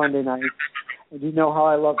on Monday night. And you know how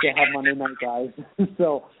I love to have Monday night guys.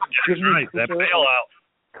 So give me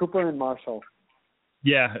Cooper and Marshall.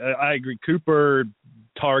 Yeah, I agree. Cooper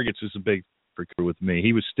targets is a big factor with me.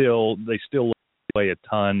 They still play a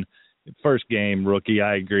ton. First game, rookie,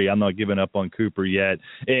 I agree. I'm not giving up on Cooper yet.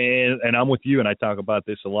 And I'm with you, and I talk about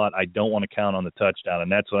this a lot. I don't want to count on the touchdown,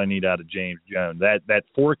 and that's what I need out of James Jones. That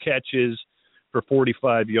 4 catches for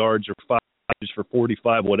 45 yards or 5 catches for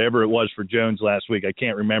 45, whatever it was for Jones last week. I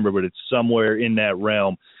can't remember, but it's somewhere in that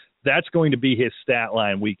realm. That's going to be his stat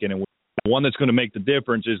line week in and week out. The one that's going to make the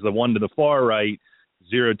difference is the one to the far right,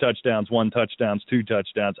 0 touchdowns, 1 touchdowns, 2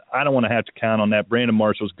 touchdowns. I don't want to have to count on that. Brandon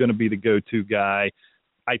Marshall's going to be the go-to guy.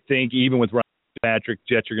 I think even with Ryan Patrick,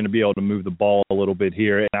 Jets are going to be able to move the ball a little bit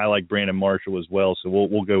here, and I like Brandon Marshall as well, so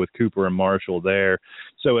we'll go with Cooper and Marshall there.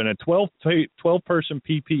 So in a 12-person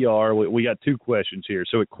PPR, we got 2 questions here.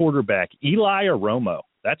 So at quarterback, Eli or Romo?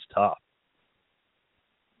 That's tough.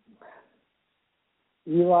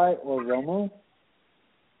 Eli or Romo?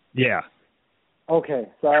 Yeah. Okay,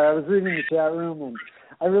 sorry, I was reading the chat room, and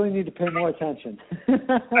I really need to pay more attention.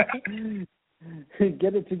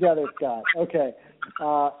 Get it together, Scott. Okay.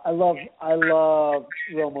 I love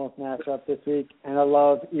Romo's matchup this week, and I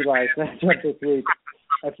love Eli's matchup this week.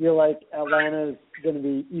 I feel like Atlanta's going to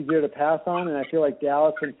be easier to pass on, and I feel like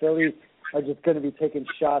Dallas and Philly are just going to be taking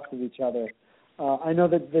shots at each other. I know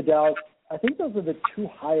that the Dallas, I think those are the 2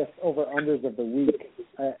 highest over-unders of the week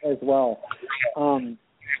as well.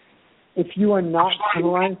 If you are not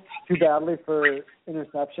penalized too badly for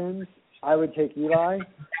interceptions, I would take Eli.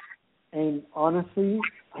 And honestly,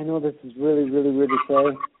 I know this is really, really weird to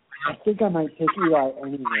say. I think I might take Eli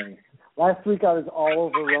anyway. Last week I was all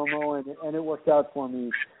over Romo, and it worked out for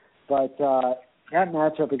me. But that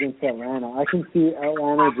matchup against Atlanta, I can see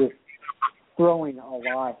Atlanta just throwing a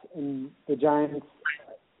lot. And the Giants,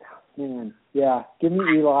 man, yeah, give me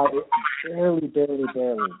Eli barely.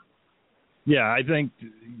 Yeah, I think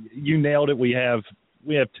you nailed it. We have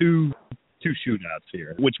 2 shootouts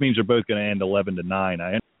here, which means they're both going to end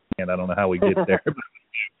 11-9. I don't know how we get there.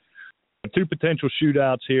 2 potential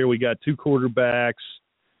shootouts here. We got 2 quarterbacks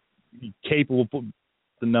capable of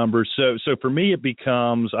the numbers. So for me, it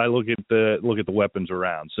becomes I look at the weapons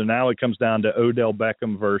around. So now it comes down to Odell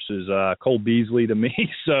Beckham versus Cole Beasley to me.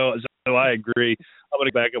 So I agree. I'm going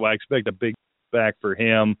to back up. I expect a big back for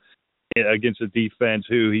him against a defense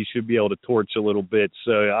who he should be able to torch a little bit.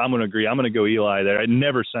 So I'm going to agree. I'm going to go Eli there. It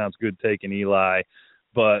never sounds good taking Eli.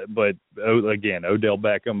 But again, Odell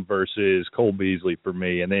Beckham versus Cole Beasley for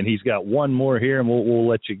me, and then he's got 1 more here, and we'll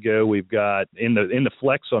let you go. We've got in the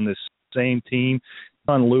flex on this same team,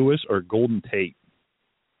 John Lewis or Golden Tate.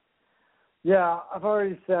 Yeah, I've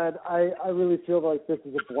already said I really feel like this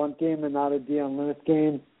is a Blunt game and not a Dion Lewis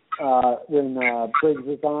game when Briggs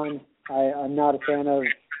is on. I'm not a fan of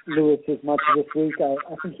Lewis as much this week. I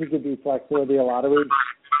think he could be flexworthy a lot of weeks.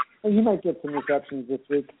 And he might get some receptions this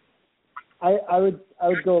week. I would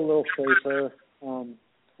go a little safer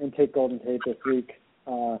and take Golden Tate this week.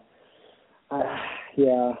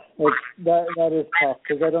 Yeah, that is tough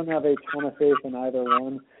because I don't have a ton of faith in either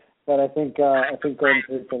one. But I think Golden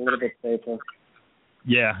Tate's a little bit safer.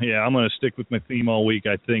 Yeah, I'm going to stick with my theme all week.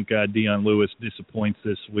 I think Dion Lewis disappoints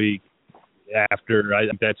this week. I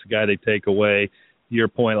think that's the guy they take away. To your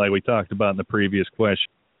point, like we talked about in the previous question,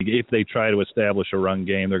 if they try to establish a run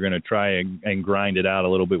game, they're going to try and grind it out a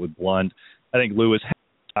little bit with Blunt. I think Lewis has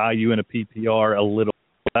value in a PPR a little.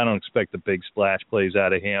 I don't expect the big splash plays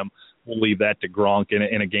out of him. We'll leave that to Gronk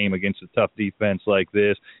in a game against a tough defense like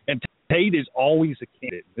this. And Tate is always a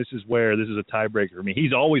candidate. This is a tiebreaker for me.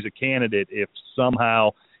 He's always a candidate if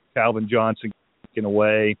somehow Calvin Johnson gets taken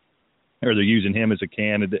away or they're using him as a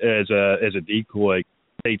candidate as a decoy.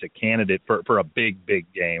 Tate's a candidate for a big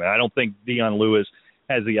game. And I don't think Dion Lewis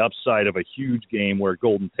has the upside of a huge game where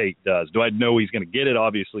Golden Tate does. Do I know he's going to get it?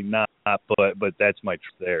 Obviously not, but that's my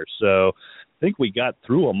truth there. So I think we got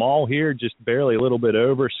through them all here, just barely a little bit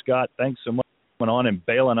over. Scott, thanks so much for coming on and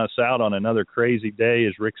bailing us out on another crazy day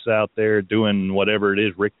as Rick's out there doing whatever it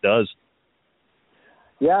is Rick does.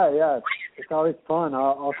 Yeah, it's always fun.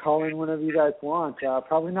 I'll call in whenever you guys want.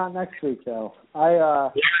 Probably not next week though. I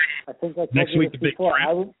think I told next you week this the big before.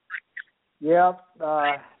 trip.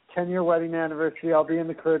 10-year wedding anniversary. I'll be in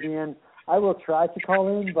the Caribbean. I will try to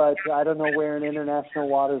call in, but I don't know where in international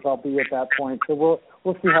waters I'll be at that point. So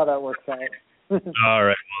we'll see how that works out. All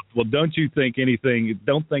right. Well, don't you think anything?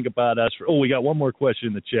 Don't think about us. We got one more question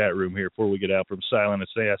in the chat room here before we get out from Silent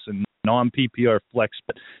Assassin. Non-PPR flex,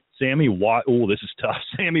 but this is tough.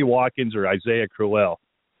 Sammy Watkins or Isaiah Crowell?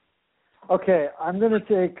 Okay, I'm going to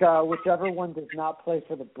take whichever one does not play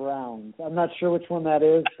for the Browns. I'm not sure which one that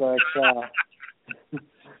is, but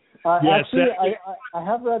yes, actually, I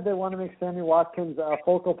have read they want to make Sammy Watkins a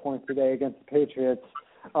focal point today against the Patriots,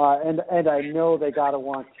 and I know they got to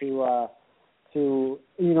want to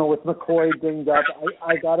with McCoy dinged up,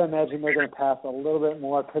 I got to imagine they're going to pass a little bit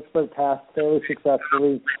more. Pittsburgh passed fairly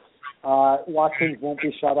successfully. Watkins won't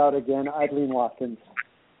be shut out again. I'd lean Watkins.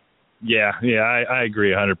 Yeah, I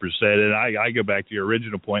agree 100%. And I go back to your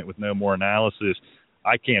original point with no more analysis.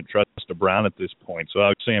 I can't trust a Brown at this point. So I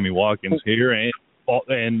have Sammy Watkins here.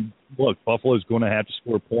 And look, Buffalo's going to have to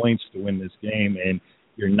score points to win this game, and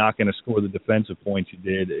you're not going to score the defensive points you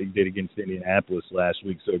did against Indianapolis last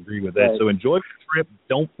week. So agree with that. Right. So enjoy the trip.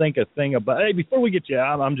 Don't think a thing about – hey, before we get you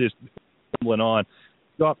out, I'm just stumbling on.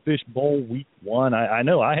 Scott Fish Bowl week 1. I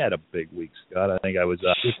know I had a big week, Scott. I think I was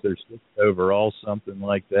 5th or 6th overall, something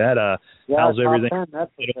like that. How's everything? 10,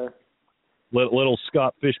 that's for sure. Little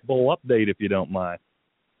Scott Fish Bowl update, if you don't mind.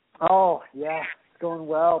 Oh, yeah, it's going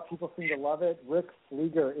well. People seem to love it. Rick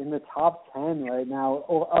Flieger in the top 10 right now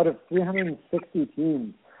out of 360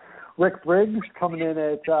 teams. Rick Briggs coming in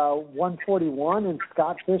at 141 and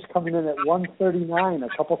Scott Fish coming in at 139, a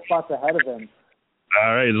couple spots ahead of him.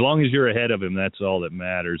 All right, as long as you're ahead of him, that's all that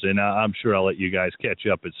matters. And I'm sure I'll let you guys catch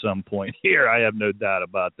up at some point here. I have no doubt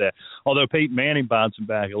about that. Although Peyton Manning bouncing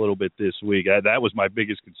back a little bit this week, that was my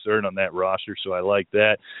biggest concern on that roster, so I like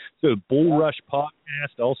that. So Bull Rush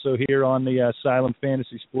Podcast, also here on the Asylum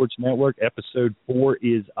Fantasy Sports Network. Episode 4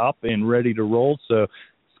 is up and ready to roll. So,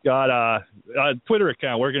 Scott, Twitter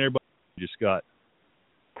account, where can everybody find you, Scott?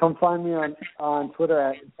 Come find me on Twitter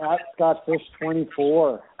at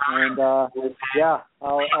ScottFish24, and I'll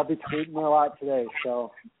be tweeting a lot today.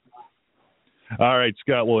 So, all right,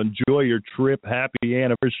 Scott. Well, enjoy your trip. Happy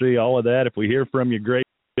anniversary, all of that. If we hear from you, great.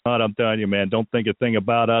 I'm telling you, man, don't think a thing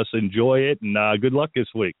about us. Enjoy it, and good luck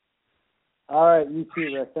this week. All right, you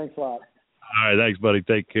too, Rick. Thanks a lot. All right, thanks, buddy.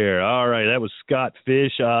 Take care. All right, that was Scott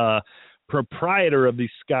Fish, proprietor of the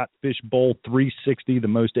Scott Fish Bowl 360, the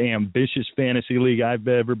most ambitious fantasy league I've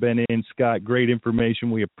ever been in. Scott, great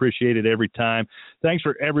information. We appreciate it every time. Thanks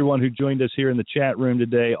for everyone who joined us here in the chat room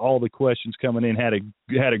today. All the questions coming in. Had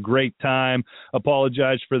a great time.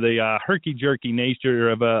 Apologize for the herky-jerky nature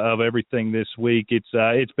of everything this week.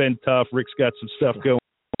 It's been tough. Rick's got some stuff going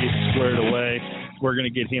to get squared away. We're going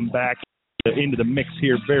to get him back into the mix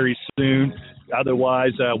here very soon.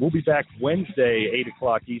 Otherwise, we'll be back Wednesday, 8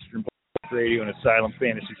 o'clock Eastern Radio and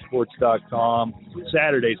AsylumFantasySports.com.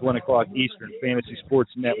 Saturdays, 1 o'clock Eastern,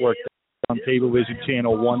 FantasySportsNetwork.com. on Cablevision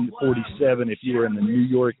Channel 147 if you are in the New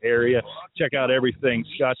York area. Check out everything: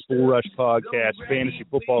 Scott's Bull Rush Podcast, Fantasy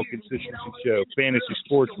Football Consistency Show, Fantasy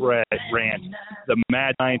Sports Rant, the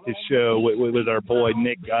Mad Scientist Show with our boy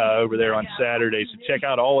Nick over there on Saturday. So check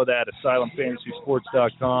out all of that at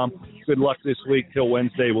AsylumFantasySports.com. Good luck this week. Till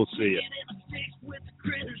Wednesday, we'll see you.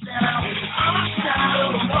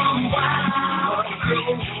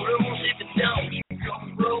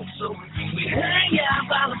 We hang out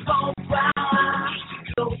by the bonfire.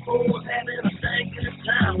 Go forward, having a thing at a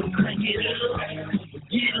time. We crank it up, we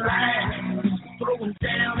get live, throwing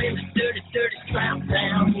down in the dirty, dirty slap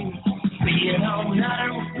down. Being all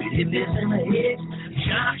night, we hit this in the head.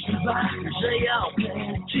 Jocks and bikers, they all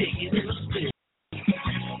can take it in a spin.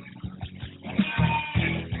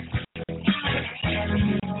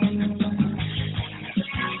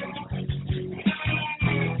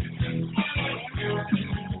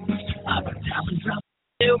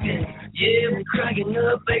 Yeah, we're cracking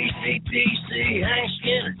up ACDC, Hank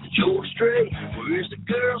Skinner, George Strait. Where's the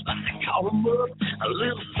girls? I call them up. A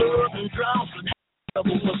little southern draw for that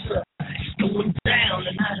trouble. What's up? It's going down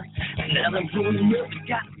tonight. Now they're pulling up. They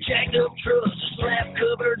got jacked up trucks, slap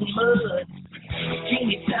covered in mud.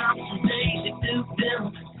 Kenny Thompson, Daisy Duke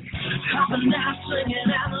Dillon, hopping out,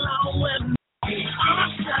 singing out along with me. On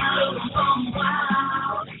the side of the bum wild.